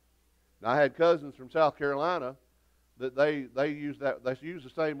Daddy. Now, I had cousins from South Carolina that they used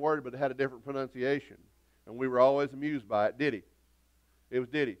the same word, but it had a different pronunciation, and we were always amused by it. Diddy. It was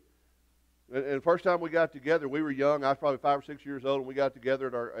Diddy. And the first time we got together, we were young. I was probably 5 or 6 years old, and we got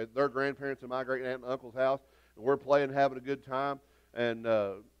together at their grandparents and my great aunt and uncle's house, and we're playing, having a good time. And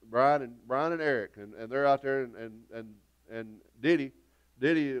Brian and Eric, and they're out there, and Diddy,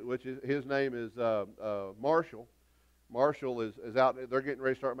 which is his name is Marshall. Marshall is out. They're getting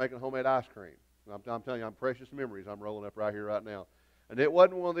ready to start making homemade ice cream. I'm telling you, I'm precious memories I'm rolling up right here, right now. And it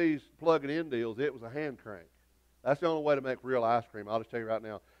wasn't one of these plug-it-in deals. It was a hand crank. That's the only way to make real ice cream. I'll just tell you right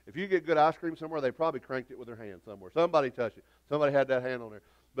now. If you get good ice cream somewhere, they probably cranked it with their hand somewhere. Somebody touched it. Somebody had that hand on there.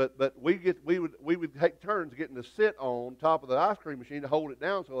 But we would take turns getting to sit on top of the ice cream machine to hold it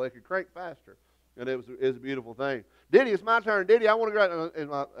down so they could crank faster. And it was a beautiful thing. Diddy, it's my turn. Diddy, I want to go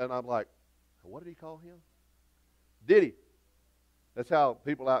out. And I'm like, what did he call him? Diddy. That's how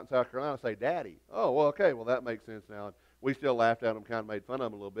people out in South Carolina say daddy. Oh, well, okay. Well, that makes sense now. And we still laughed at him, kind of made fun of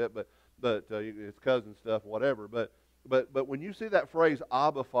him a little bit, but it's cousin stuff, whatever. But when you see that phrase,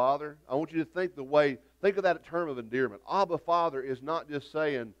 Abba, Father, I want you to think of that term of endearment. Abba, Father is not just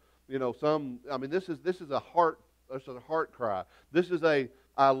saying, this is a heart cry. This is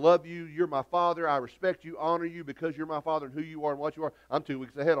I love you, you're my Father, I respect you, honor you because you're my Father and who you are and what you are. I'm 2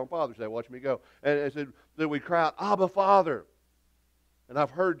 weeks ahead on Father's Day, watch me go. And it said that we cry out, Abba, Father. And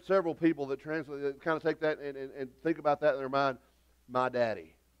I've heard several people that translate, that kind of take that and think about that in their mind, my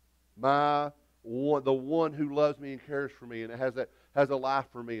daddy, the one who loves me and cares for me and has a life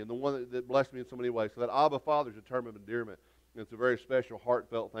for me, and the one that blessed me in so many ways. So that Abba, Father is a term of endearment. And it's a very special,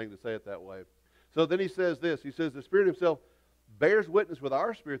 heartfelt thing to say it that way. So then he says this. He says, the Spirit himself bears witness with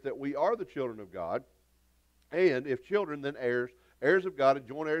our spirit that we are the children of God. And if children, then heirs, heirs of God and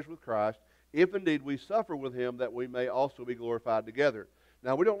joint heirs with Christ, if indeed we suffer with him, that we may also be glorified together.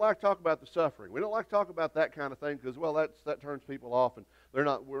 Now, we don't like to talk about the suffering. We don't like to talk about that kind of thing because, well, that turns people off, and we're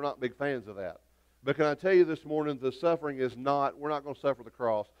not big fans of that. But can I tell you this morning, the suffering is not, we're not going to suffer the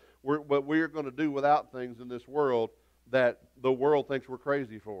cross. But we're going to do without things in this world that the world thinks we're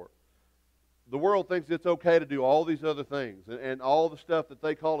crazy for. The world thinks it's okay to do all these other things and all the stuff that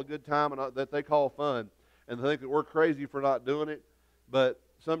they call a good time and that they call fun, and they think that we're crazy for not doing it. But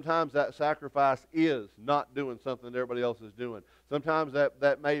sometimes that sacrifice is not doing something that everybody else is doing. Sometimes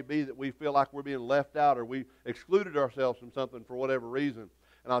that may be that we feel like we're being left out or we excluded ourselves from something for whatever reason.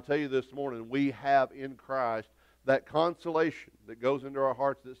 And I'll tell you this morning, we have in Christ that consolation that goes into our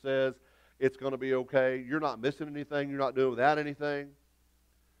hearts that says it's going to be okay. You're not missing anything. You're not doing without anything.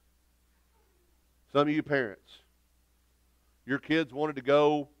 Some of you parents, your kids wanted to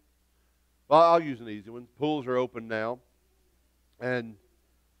go, well, I'll use an easy one. Pools are open now. And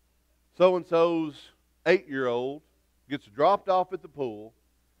so-and-so's 8-year-old gets dropped off at the pool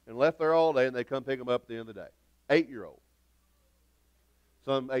and left there all day, and they come pick them up at the end of the day. 8-year-old.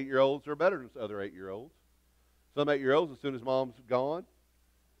 Some 8-year-olds are better than other 8-year-olds. Some 8-year-olds, as soon as mom's gone,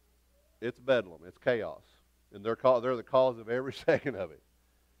 it's bedlam, it's chaos. And they're the cause of every second of it.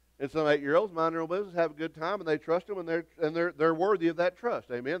 And some 8-year-olds mind their own business, have a good time, and they trust them, and they're worthy of that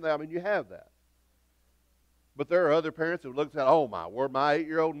trust. Amen? I mean, you have that. But there are other parents who look at, oh my word, my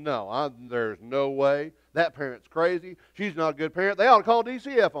 8-year-old, no, there's no way. That parent's crazy. She's not a good parent. They ought to call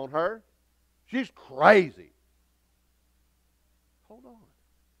DCF on her. She's crazy. Hold on.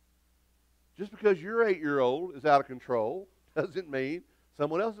 Just because your 8-year-old is out of control doesn't mean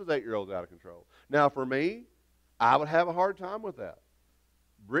someone else's 8-year-old is out of control. Now, for me, I would have a hard time with that.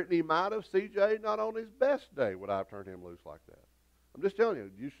 Brittany might have. CJ, not on his best day would I have turned him loose like that. I'm just telling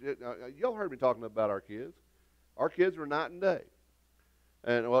you, y'all heard me talking about our kids. Our kids are night and day.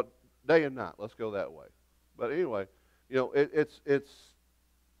 And, well, day and night. Let's go that way. But anyway, you know,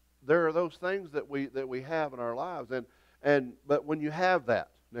 there are those things that we have in our lives. But when you have that,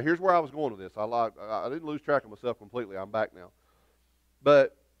 now here's where I was going with this. I didn't lose track of myself completely. I'm back now.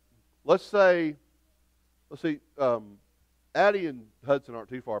 But let's see, Addie and Hudson aren't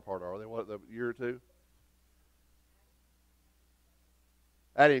too far apart, are they? What, a year or two?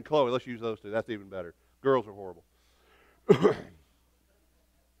 Addie and Chloe, let's use those two. That's even better. Girls are horrible.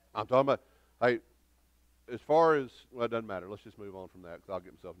 I'm talking about, hey, as far as, well, it doesn't matter. Let's just move on from that because I'll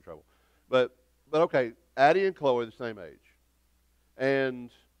get myself in trouble. But okay, Addie and Chloe are the same age. And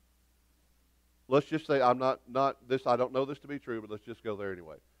let's just say I don't know this to be true, but let's just go there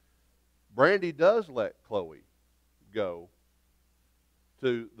anyway. Brandy does let Chloe go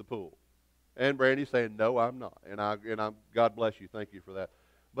to the pool. And Brandy's saying, no, I'm not. And I'm God bless you. Thank you for that.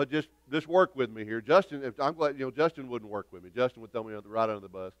 But just work with me here. Justin, I'm glad, Justin wouldn't work with me. Justin would throw me right under the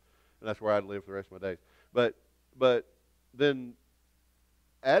bus, and that's where I'd live for the rest of my days. But then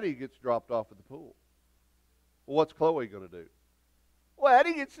Addie gets dropped off at the pool. Well, what's Chloe going to do? Well,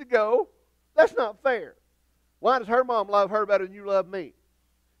 Addie gets to go. That's not fair. Why does her mom love her better than you love me?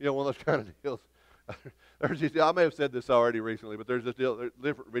 One of those kind of deals. I may have said this already recently, but there's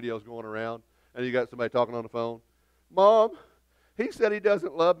different videos going around, and you got somebody talking on the phone. Mom, he said he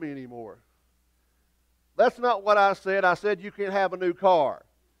doesn't love me anymore. That's not what I said. I said you can't have a new car.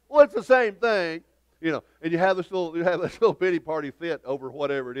 Well, it's the same thing, and you have this little pity party fit over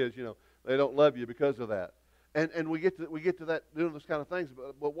whatever it is. They don't love you because of that. And we get to that doing this kind of things.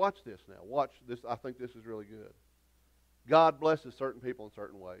 But watch this now. Watch this. I think this is really good. God blesses certain people in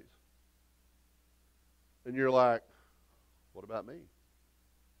certain ways. And you're like, what about me?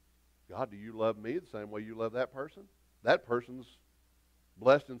 God, do you love me the same way you love that person? That person's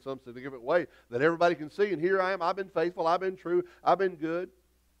blessed in some significant way that everybody can see. And here I am. I've been faithful. I've been true. I've been good.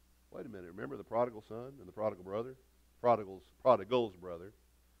 Wait a minute. Remember the prodigal son and the prodigal brother? Prodigal's brother.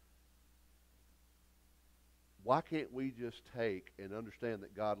 Why can't we just take and understand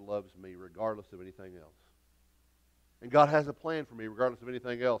that God loves me regardless of anything else? And God has a plan for me regardless of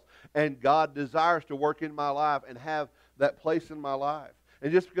anything else. And God desires to work in my life and have that place in my life.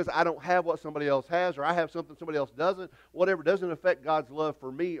 And just because I don't have what somebody else has, or I have something somebody else doesn't, whatever, doesn't affect God's love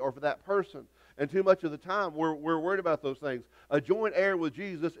for me or for that person. And too much of the time, we're worried about those things. A joint heir with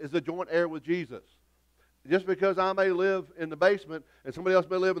Jesus is a joint heir with Jesus. Just because I may live in the basement and somebody else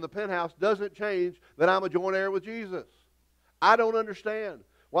may live in the penthouse doesn't change that I'm a joint heir with Jesus. I don't understand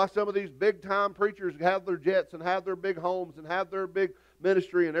why some of these big-time preachers have their jets and have their big homes and have their big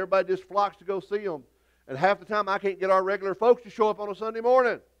ministry and everybody just flocks to go see them. And half the time I can't get our regular folks to show up on a Sunday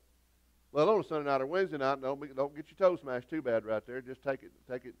morning. Let alone a Sunday night or Wednesday night. Don't get your toe smashed too bad right there. Just take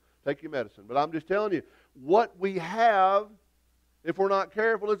your medicine. But I'm just telling you, what we have, if we're not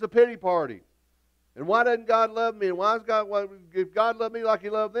careful, is a pity party. And why doesn't God love me? And if God loved me like He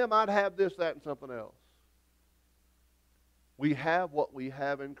loved them, I'd have this, that, and something else. We have what we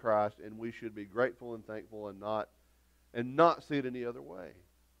have in Christ, and we should be grateful and thankful and not see it any other way.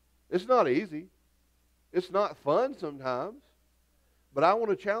 It's not easy. It's not fun sometimes. But I want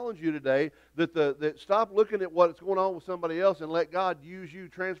to challenge you today that stop looking at what's going on with somebody else and let God use you,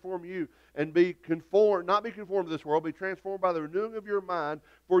 transform you, and not be conformed to this world, be transformed by the renewing of your mind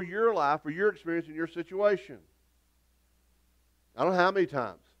for your life, for your experience, and your situation. I don't know how many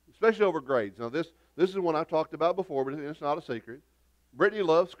times, especially over grades. Now this is one I talked about before, but it's not a secret. Brittany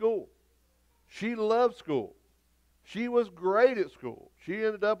loves school. She loved school. She was great at school. She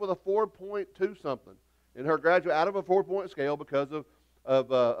ended up with a 4.2 something in her graduate, out of a 4-point scale because of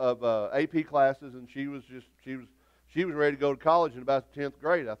AP classes, and she was ready to go to college in about the 10th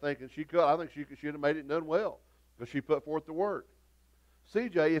grade, I think, and she should have made it and done well because she put forth the work.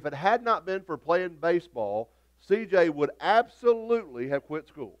 CJ, if it had not been for playing baseball, CJ would absolutely have quit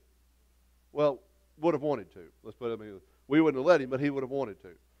school. Well, would have wanted to. Let's put it, we wouldn't have let him, but he would have wanted to.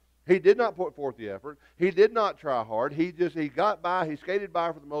 He did not put forth the effort. He did not try hard. He got by. He skated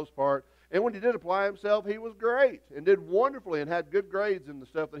by for the most part. And when he did apply himself, he was great and did wonderfully and had good grades in the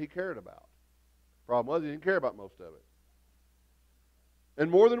stuff that he cared about. Problem was, he didn't care about most of it. And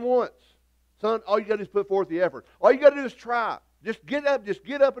more than once, son, all you got to do is put forth the effort. All you got to do is try. Just get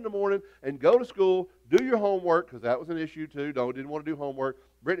up in the morning and go to school, do your homework, because that was an issue too. Didn't want to do homework.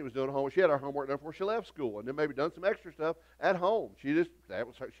 Brittany was doing homework. She had her homework done before she left school, and then maybe done some extra stuff at home. She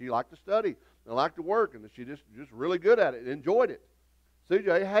liked to study and liked to work, and she just really good at it and enjoyed it.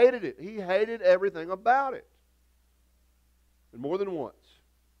 CJ hated it. He hated everything about it. And more than once,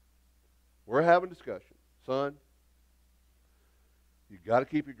 we're having discussion. Son, you got to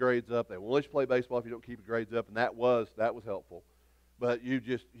keep your grades up. They won't let you play baseball if you don't keep your grades up, and that was helpful. But you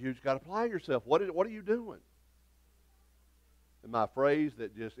just got to apply yourself. What are you doing? And my phrase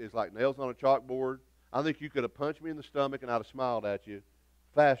that just is like nails on a chalkboard, I think you could have punched me in the stomach and I'd have smiled at you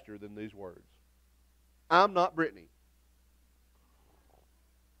faster than these words. I'm not Brittany.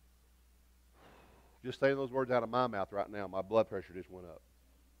 Just saying those words out of my mouth right now, my blood pressure just went up.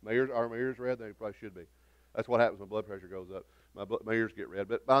 Are my ears red? They probably should be. That's what happens when blood pressure goes up. My ears get red.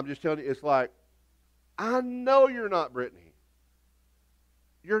 But I'm just telling you, it's like, I know you're not Brittany.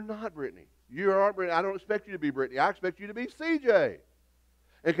 You're not Brittany. You aren't Brittany. I don't expect you to be Brittany. I expect you to be CJ.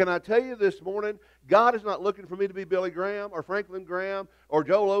 And can I tell you this morning, God is not looking for me to be Billy Graham or Franklin Graham or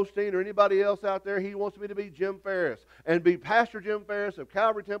Joel Osteen or anybody else out there. He wants me to be Jim Ferris and be Pastor Jim Ferris of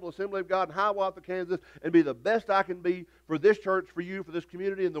Calvary Temple Assembly of God in Hiawatha, Kansas, and be the best I can be for this church, for you, for this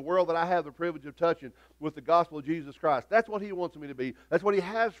community, and the world that I have the privilege of touching with the gospel of Jesus Christ. That's what He wants me to be. That's what He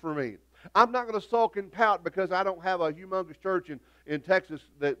has for me. I'm not going to sulk and pout because I don't have a humongous church in Texas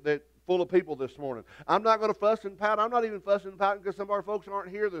that full of people this morning. I'm not going to fuss and pout. I'm not even fussing and pouting because some of our folks aren't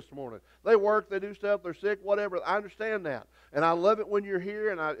here this morning. They work, they do stuff, they're sick, whatever. I understand that. And I love it when you're here,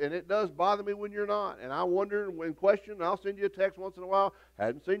 and it does bother me when you're not. And I wonder and question, and I'll send you a text once in a while.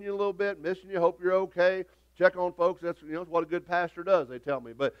 Hadn't seen you in a little bit, missing you, hope you're okay. Check on folks. That's what a good pastor does, they tell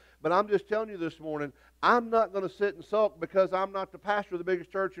me. But I'm just telling you this morning, I'm not going to sit and sulk because I'm not the pastor of the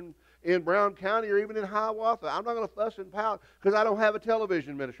biggest church in Brown County or even in Hiawatha. I'm not going to fuss and pout because I don't have a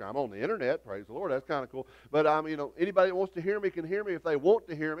television ministry. I'm on the internet, praise the Lord. That's kind of cool. But anybody that wants to hear me can hear me if they want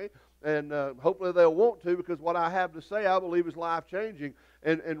to hear me, and hopefully they'll want to, because what I have to say I believe is life-changing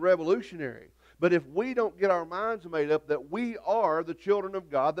and revolutionary. But if we don't get our minds made up that we are the children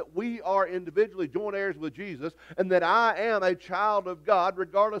of God, that we are individually joint heirs with Jesus, and that I am a child of God,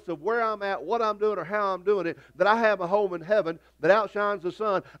 regardless of where I'm at, what I'm doing, or how I'm doing it, that I have a home in heaven that outshines the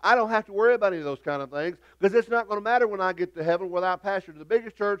sun, I don't have to worry about any of those kind of things, because it's not going to matter when I get to heaven whether I pastored the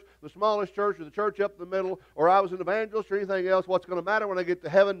biggest church, the smallest church, or the church up in the middle, or I was an evangelist or anything else. What's going to matter when I get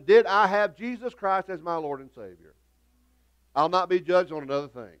to heaven, did I have Jesus Christ as my Lord and Savior? I'll not be judged on another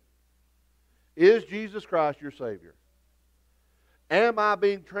thing. Is Jesus Christ your Savior? Am I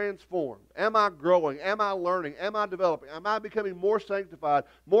being transformed? Am I growing? Am I learning? Am I developing? Am I becoming more sanctified,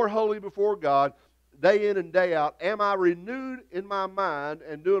 more holy before God, day in and day out? Am I renewed in my mind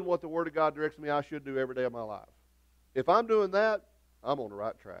and doing what the Word of God directs me I should do every day of my life? If I'm doing that, I'm on the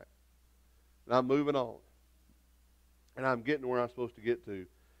right track. And I'm moving on. And I'm getting where I'm supposed to get to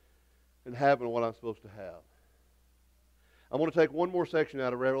and having what I'm supposed to have. I'm going to take one more section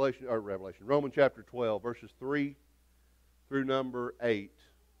out of Romans chapter 12, verses 3 through number 8,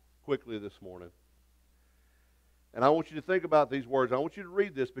 quickly this morning. And I want you to think about these words. I want you to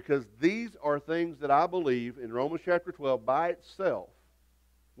read this, because these are things that I believe in Romans chapter 12 by itself,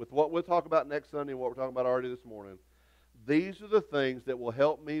 with what we'll talk about next Sunday and what we're talking about already this morning. These are the things that will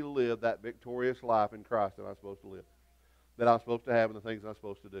help me live that victorious life in Christ that I'm supposed to live, that I'm supposed to have, and the things I'm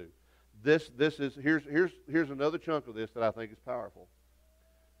supposed to do. Here's another chunk of this that I think is powerful.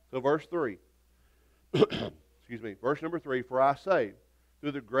 So verse 3, verse number 3, for I say,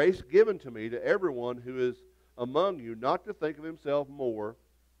 through the grace given to me, to everyone who is among you, not to think of himself more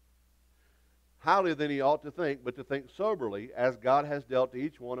highly than he ought to think, but to think soberly, as God has dealt to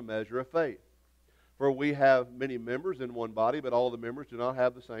each one a measure of faith. For we have many members in one body, but all the members do not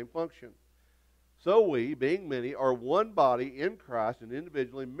have the same function. So we, being many, are one body in Christ and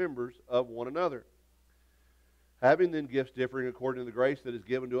individually members of one another. Having then gifts differing according to the grace that is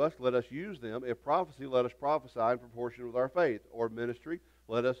given to us, let us use them. If prophecy, let us prophesy in proportion with our faith. Or ministry,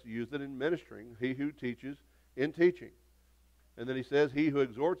 let us use it in ministering. He who teaches, in teaching. And then he says, he who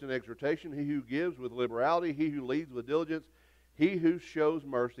exhorts in exhortation, he who gives with liberality, he who leads with diligence, he who shows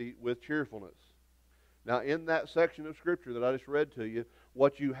mercy with cheerfulness. Now in that section of Scripture that I just read to you,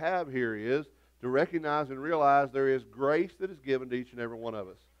 what you have here is to recognize and realize there is grace that is given to each and every one of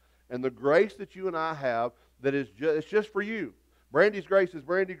us. And the grace that you and I have that is it's just for you. Brandy's grace is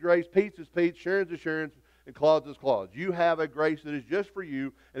Brandy's grace, Pete's is Pete's, Sharon's is Sharon's, and Claude's is Claude's. You have a grace that is just for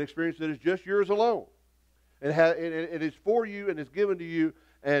you, an experience that is just yours alone. It is for you and is given to you.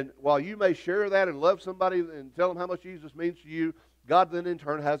 And while you may share that and love somebody and tell them how much Jesus means to you, God then in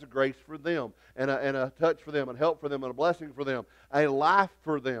turn has a grace for them and a touch for them and help for them and a blessing for them, a life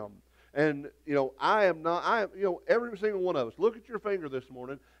for them. And, every single one of us, look at your finger this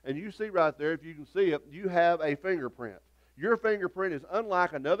morning and you see right there, if you can see it, you have a fingerprint. Your fingerprint is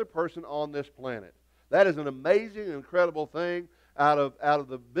unlike another person on this planet. That is an amazing and incredible thing. Out of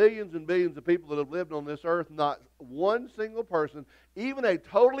the billions and billions of people that have lived on this earth, not one single person, even a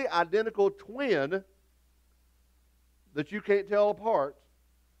totally identical twin that you can't tell apart,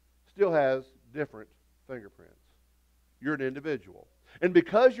 still has different fingerprints. You're an individual. And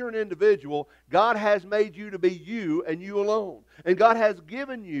because you're an individual, God has made you to be you and you alone. And God has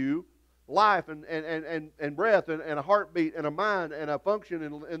given you life and breath and a heartbeat and a mind and a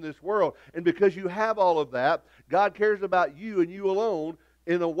function in this world. And because you have all of that, God cares about you and you alone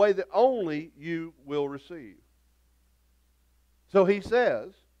in a way that only you will receive. So He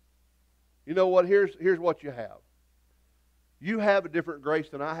says, you know what, here's what you have. You have a different grace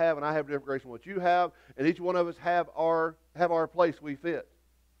than I have, and I have a different grace than what you have, and each one of us have our place we fit.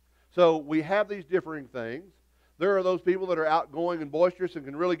 So we have these differing things. There are those people that are outgoing and boisterous and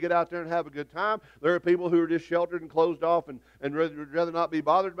can really get out there and have a good time. There are people who are just sheltered and closed off and would rather not be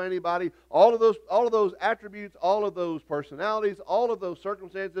bothered by anybody. All of those attributes, all of those personalities, all of those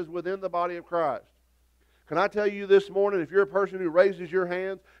circumstances within the body of Christ. Can I tell you this morning, if you're a person who raises your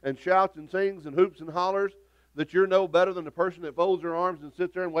hands and shouts and sings and hoops and hollers, that you're no better than the person that folds their arms and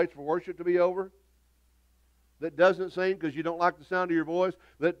sits there and waits for worship to be over? That doesn't sing because you don't like the sound of your voice,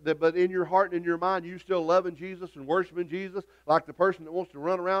 but in your heart and in your mind you still loving Jesus and worshiping Jesus like the person that wants to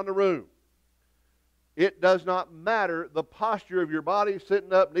run around the room. It does not matter the posture of your body,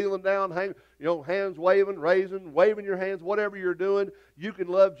 sitting up, kneeling down, hands waving, waving your hands, whatever you're doing. You can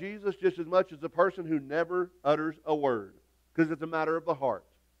love Jesus just as much as the person who never utters a word, because it's a matter of the heart.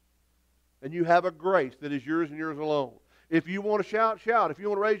 And you have a grace that is yours and yours alone. If you want to shout, shout. If you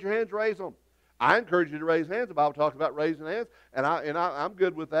want to raise your hands, raise them. I encourage you to raise hands. The Bible talks about raising hands, and I'm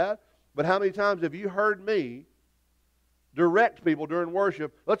good with that. But how many times have you heard me direct people during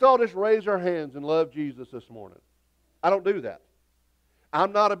worship, let's all just raise our hands and love Jesus this morning? I don't do that.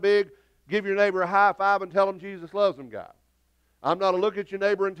 I'm not a big give your neighbor a high five and tell them Jesus loves them guy. I'm not a look at your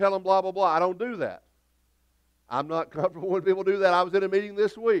neighbor and tell them blah, blah, blah. I don't do that. I'm not comfortable when people do that. I was in a meeting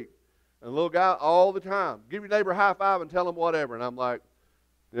this week, and a little guy all the time, give your neighbor a high five and tell them whatever. And I'm like,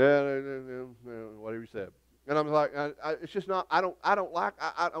 yeah, whatever you said. And I'm like, it's just not, I don't like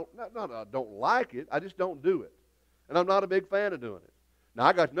it, I just don't do it. And I'm not a big fan of doing it. Now,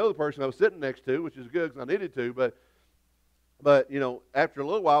 I got to know the person I was sitting next to, which is good because I needed to, but after a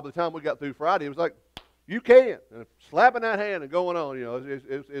little while, by the time we got through Friday, it was like, you can. And slapping that hand and going on,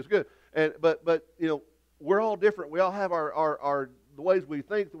 it's good. But we're all different. We all have our the ways we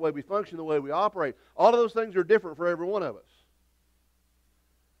think, the way we function, the way we operate. All of those things are different for every one of us.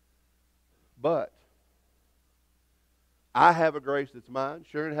 But I have a grace that's mine.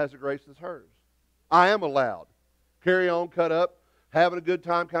 Sharon has a grace that's hers. I am a loud, carry on, cut up, having a good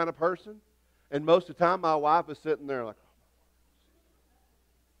time kind of person. And most of the time my wife is sitting there like,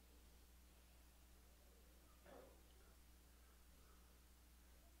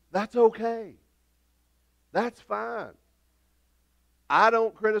 that's okay. That's fine. I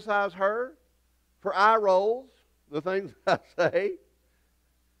don't criticize her for eye rolls, the things I say.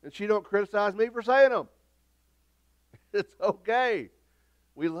 And she don't criticize me for saying them. It's okay.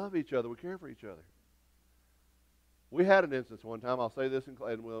 We love each other. We care for each other. We had an instance one time. I'll say this and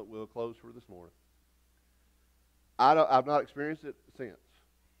we'll close for this morning. I've not experienced it since.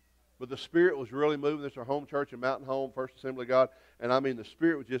 But the Spirit was really moving. This is our home church in Mountain Home, First Assembly of God. And the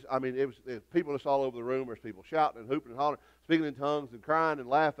Spirit was just, it was people just all over the room. There's people shouting and hooping and hollering, speaking in tongues and crying and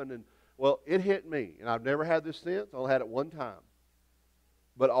laughing. And, well, it hit me. And I've never had this since. I only had it one time.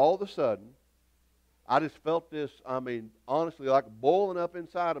 But all of a sudden, I just felt this, honestly, like boiling up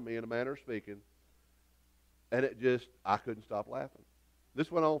inside of me in a manner of speaking. And I couldn't stop laughing.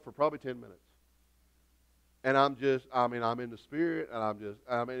 This went on for probably 10 minutes. And I'm in the Spirit,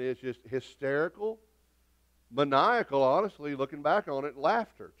 and it's just hysterical, maniacal, honestly, looking back on it,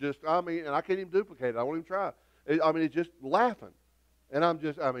 laughter. And I can't even duplicate it. I won't even try. It's just laughing.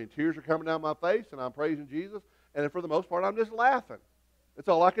 And tears are coming down my face, and I'm praising Jesus. And for the most part, I'm just laughing. That's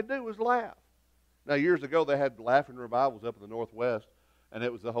all I could do was laugh. Now, years ago, they had laughing revivals up in the Northwest, and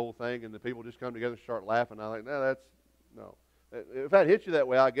it was the whole thing, and the people just come together and start laughing. I'm like, no. If that hits you that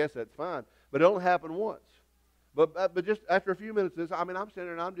way, I guess that's fine. But it only happened once. But just after a few minutes, I'm sitting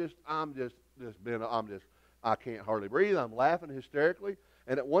there and I can't hardly breathe. I'm laughing hysterically.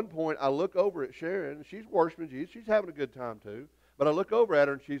 And at one point, I look over at Sharon, and she's worshiping Jesus. She's having a good time too. But I look over at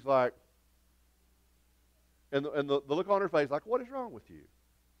her, and she's like, and the look on her face, like, what is wrong with you?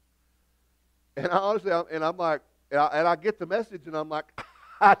 And I get the message, and I'm like,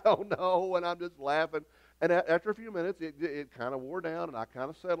 I don't know, and I'm just laughing. And after a few minutes, it kind of wore down, and I kind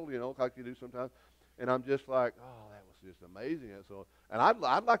of settled, like you do sometimes. And I'm just like, oh, that was just amazing. And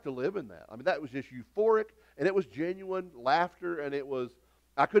I'd like to live in that. I mean, that was just euphoric, and it was genuine laughter, and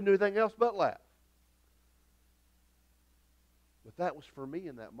I couldn't do anything else but laugh. But that was for me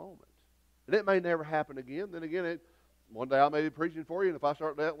in that moment. And it may never happen again. Then again, one day I may be preaching for you, and if I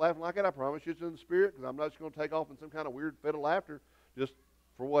start laughing like that, I promise you it's in the Spirit, because I'm not just going to take off in some kind of weird fit of laughter just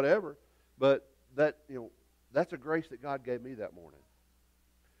for whatever. But that's a grace that God gave me that morning.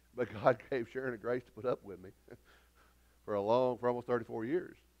 But God gave Sharon a grace to put up with me for almost 34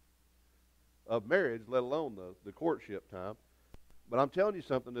 years of marriage, let alone the courtship time. But I'm telling you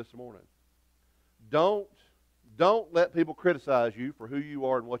something this morning. Don't let people criticize you for who you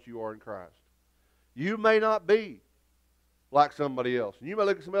are and what you are in Christ. You may not be like somebody else. And you may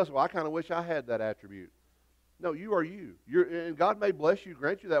look at somebody else and go, I kind of wish I had that attribute. No, you are you. And God may bless you,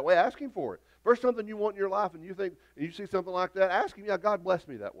 grant you that way. Ask Him for it. If there's something you want in your life and you see something like that, ask Him, yeah, God bless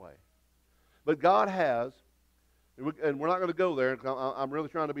me that way. But God has, and we're not going to go there, I'm really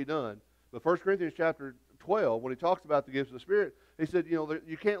trying to be done. But 1 Corinthians chapter 12, when he talks about the gifts of the Spirit, he said,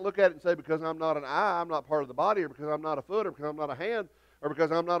 you can't look at it and say, because I'm not an eye, I'm not part of the body, or because I'm not a foot, or because I'm not a hand, or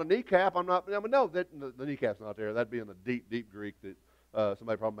because I'm not a kneecap, I'm not. No, the kneecap's not there. That'd be in the deep, deep Greek that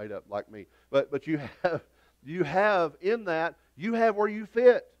somebody probably made up like me. But you have in that, you have where you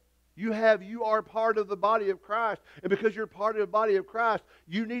fit. You are part of the body of Christ. And because you're part of the body of Christ,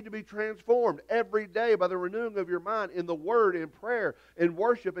 you need to be transformed every day by the renewing of your mind in the Word, in prayer, in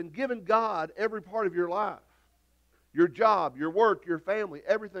worship, and giving God every part of your life. Your job, your work, your family,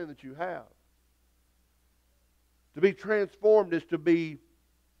 everything that you have. To be transformed is to be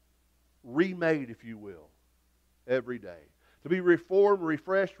remade, if you will, every day. To be reformed,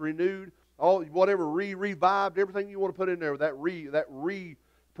 refreshed, renewed, revived, everything you want to put in there with that re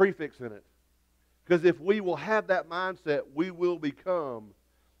prefix in it. Because if we will have that mindset, we will become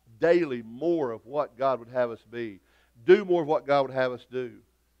daily more of what God would have us be. Do more of what God would have us do.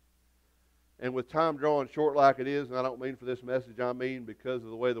 And with time drawing short like it is, and I don't mean for this message, I mean because of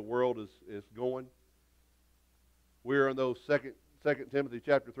the way the world is going, we're in those 2 Timothy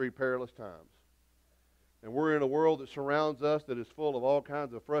chapter 3 perilous times. And we're in a world that surrounds us that is full of all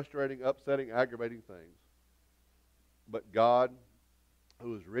kinds of frustrating, upsetting, aggravating things. But God,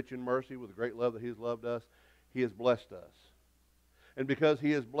 who is rich in mercy with the great love that He has loved us, He has blessed us. And because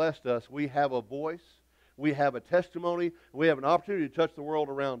He has blessed us, we have a voice, we have a testimony, we have an opportunity to touch the world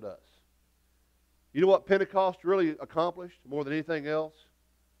around us. You know what Pentecost really accomplished more than anything else?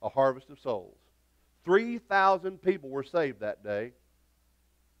 A harvest of souls. 3,000 people were saved that day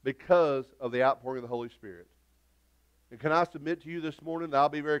because of the outpouring of the Holy Spirit. And can I submit to you this morning that I'll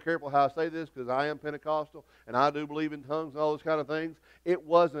be very careful how I say this, because I am Pentecostal and I do believe in tongues and all those kind of things. It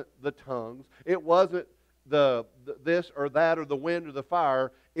wasn't the tongues. It wasn't the this or that or the wind or the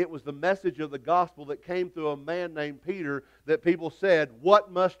fire. It was the message of the gospel that came through a man named Peter that people said,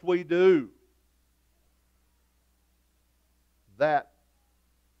 what must we do? That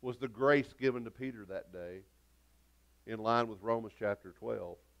was the grace given to Peter that day, in line with Romans chapter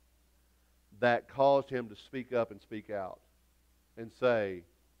 12, that caused him to speak up and speak out and say,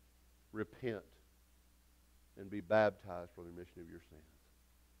 repent and be baptized for the remission of your sins.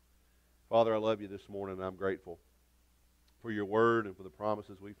 Father, I love you this morning, and I'm grateful for your word and for the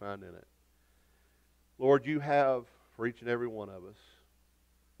promises we find in it. Lord, you have for each and every one of us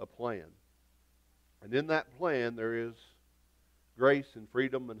a plan. And in that plan there is grace and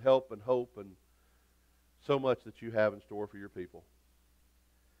freedom and help and hope and so much that you have in store for your people.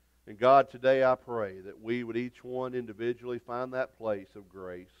 And God, today I pray that we would each one individually find that place of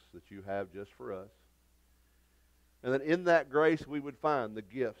grace that you have just for us. And that in that grace we would find the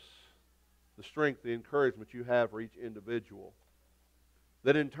gifts, the strength, the encouragement you have for each individual.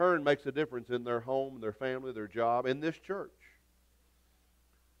 That in turn makes a difference in their home, their family, their job, in this church.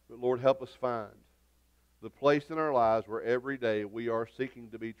 But Lord, help us find the place in our lives where every day we are seeking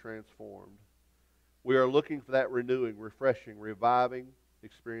to be transformed. We are looking for that renewing, refreshing, reviving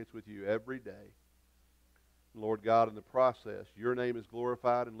experience with you every day. Lord God, in the process, your name is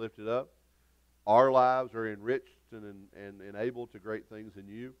glorified and lifted up. our lives are enriched and enabled to great things in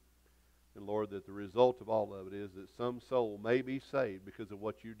you. And Lord, that the result of all of it is that some soul may be saved because of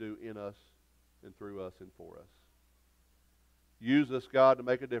what you do in us and through us and for us. Use us, God, to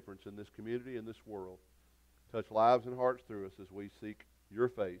make a difference in this community, in this world. Touch lives and hearts through us as we seek your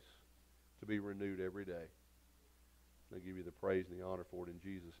face to be renewed every day. I give you the praise and the honor for it in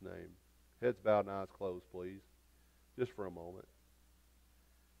Jesus' name. Heads bowed and eyes closed, please, just for a moment.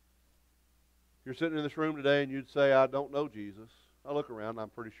 If you're sitting in this room today and you'd say, I don't know Jesus, I look around, I'm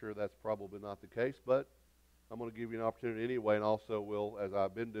pretty sure that's probably not the case, but I'm going to give you an opportunity anyway, and also will, as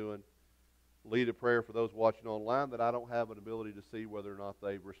I've been doing, lead a prayer for those watching online that I don't have an ability to see whether or not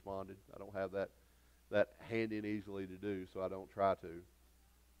they've responded. I don't have that hand in easily to do, so I don't try to.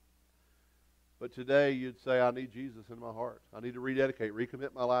 But today you'd say, I need Jesus in my heart. I need to rededicate,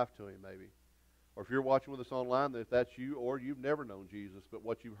 recommit my life to Him maybe. Or if you're watching with us online, if that's you, or you've never known Jesus, but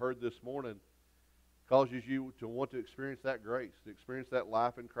what you've heard this morning causes you to want to experience that grace, to experience that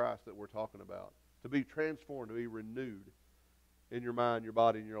life in Christ that we're talking about, to be transformed, to be renewed in your mind, your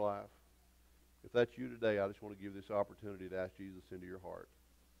body, and your life. If that's you today, I just want to give this opportunity to ask Jesus into your heart.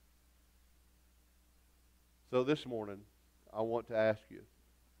 So this morning, I want to ask you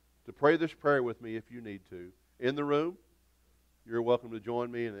to pray this prayer with me if you need to. In the room, you're welcome to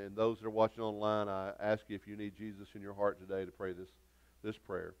join me, and those that are watching online, I ask you if you need Jesus in your heart today to pray this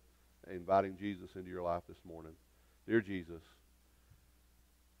prayer, inviting Jesus into your life this morning. Dear Jesus,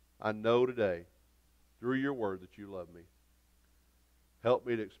 I know today, through your word, that you love me. Help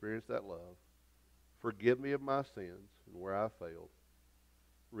me to experience that love. Forgive me of my sins and where I failed.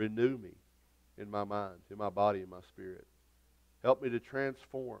 Renew me in my mind, in my body, in my spirit. Help me to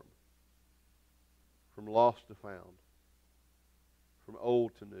transform from lost to found, from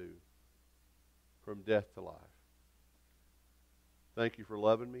old to new, from death to life. Thank you for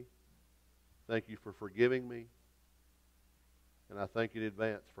loving me. Thank you for forgiving me. And I thank you in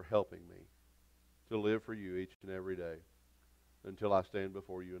advance for helping me to live for you each and every day until I stand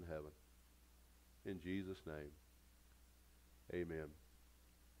before you in heaven. In Jesus' name, amen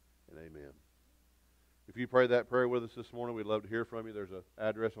and amen. If you prayed that prayer with us this morning, we'd love to hear from you. There's an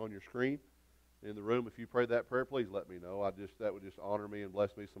address on your screen in the room. If you prayed that prayer, please let me know. That would just honor me and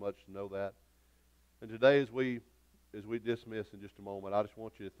bless me so much to know that. And today, as we dismiss in just a moment, I just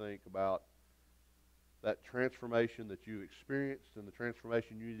want you to think about that transformation that you experienced and the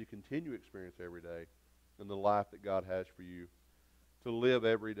transformation you need to continue to experience every day and the life that God has for you to live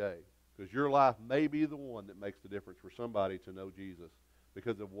every day. Because your life may be the one that makes the difference for somebody to know Jesus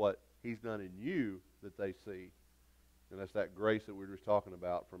because of what He's done in you that they see. And that's that grace that we were just talking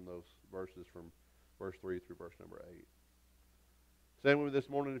about from those verses from verse 3 through verse number 8. Stand with me this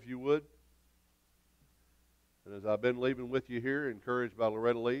morning if you would. And as I've been leaving with you here, encouraged by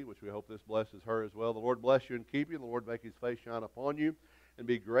Loretta Lee, which we hope this blesses her as well, the Lord bless you and keep you. The Lord make His face shine upon you and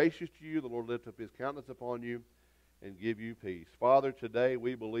be gracious to you. The Lord lift up His countenance upon you and give you peace. Father, today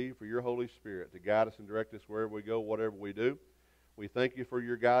we believe for your Holy Spirit to guide us and direct us wherever we go, whatever we do. We thank you for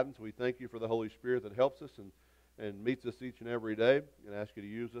your guidance. We thank you for the Holy Spirit that helps us and meets us each and every day. And ask you to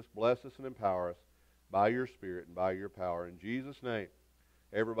use us, bless us, and empower us by your Spirit and by your power. In Jesus' name,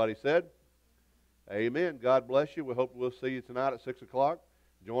 everybody said, amen. God bless you. We hope we'll see you tonight at 6 o'clock.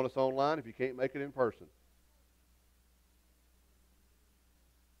 Join us online if you can't make it in person.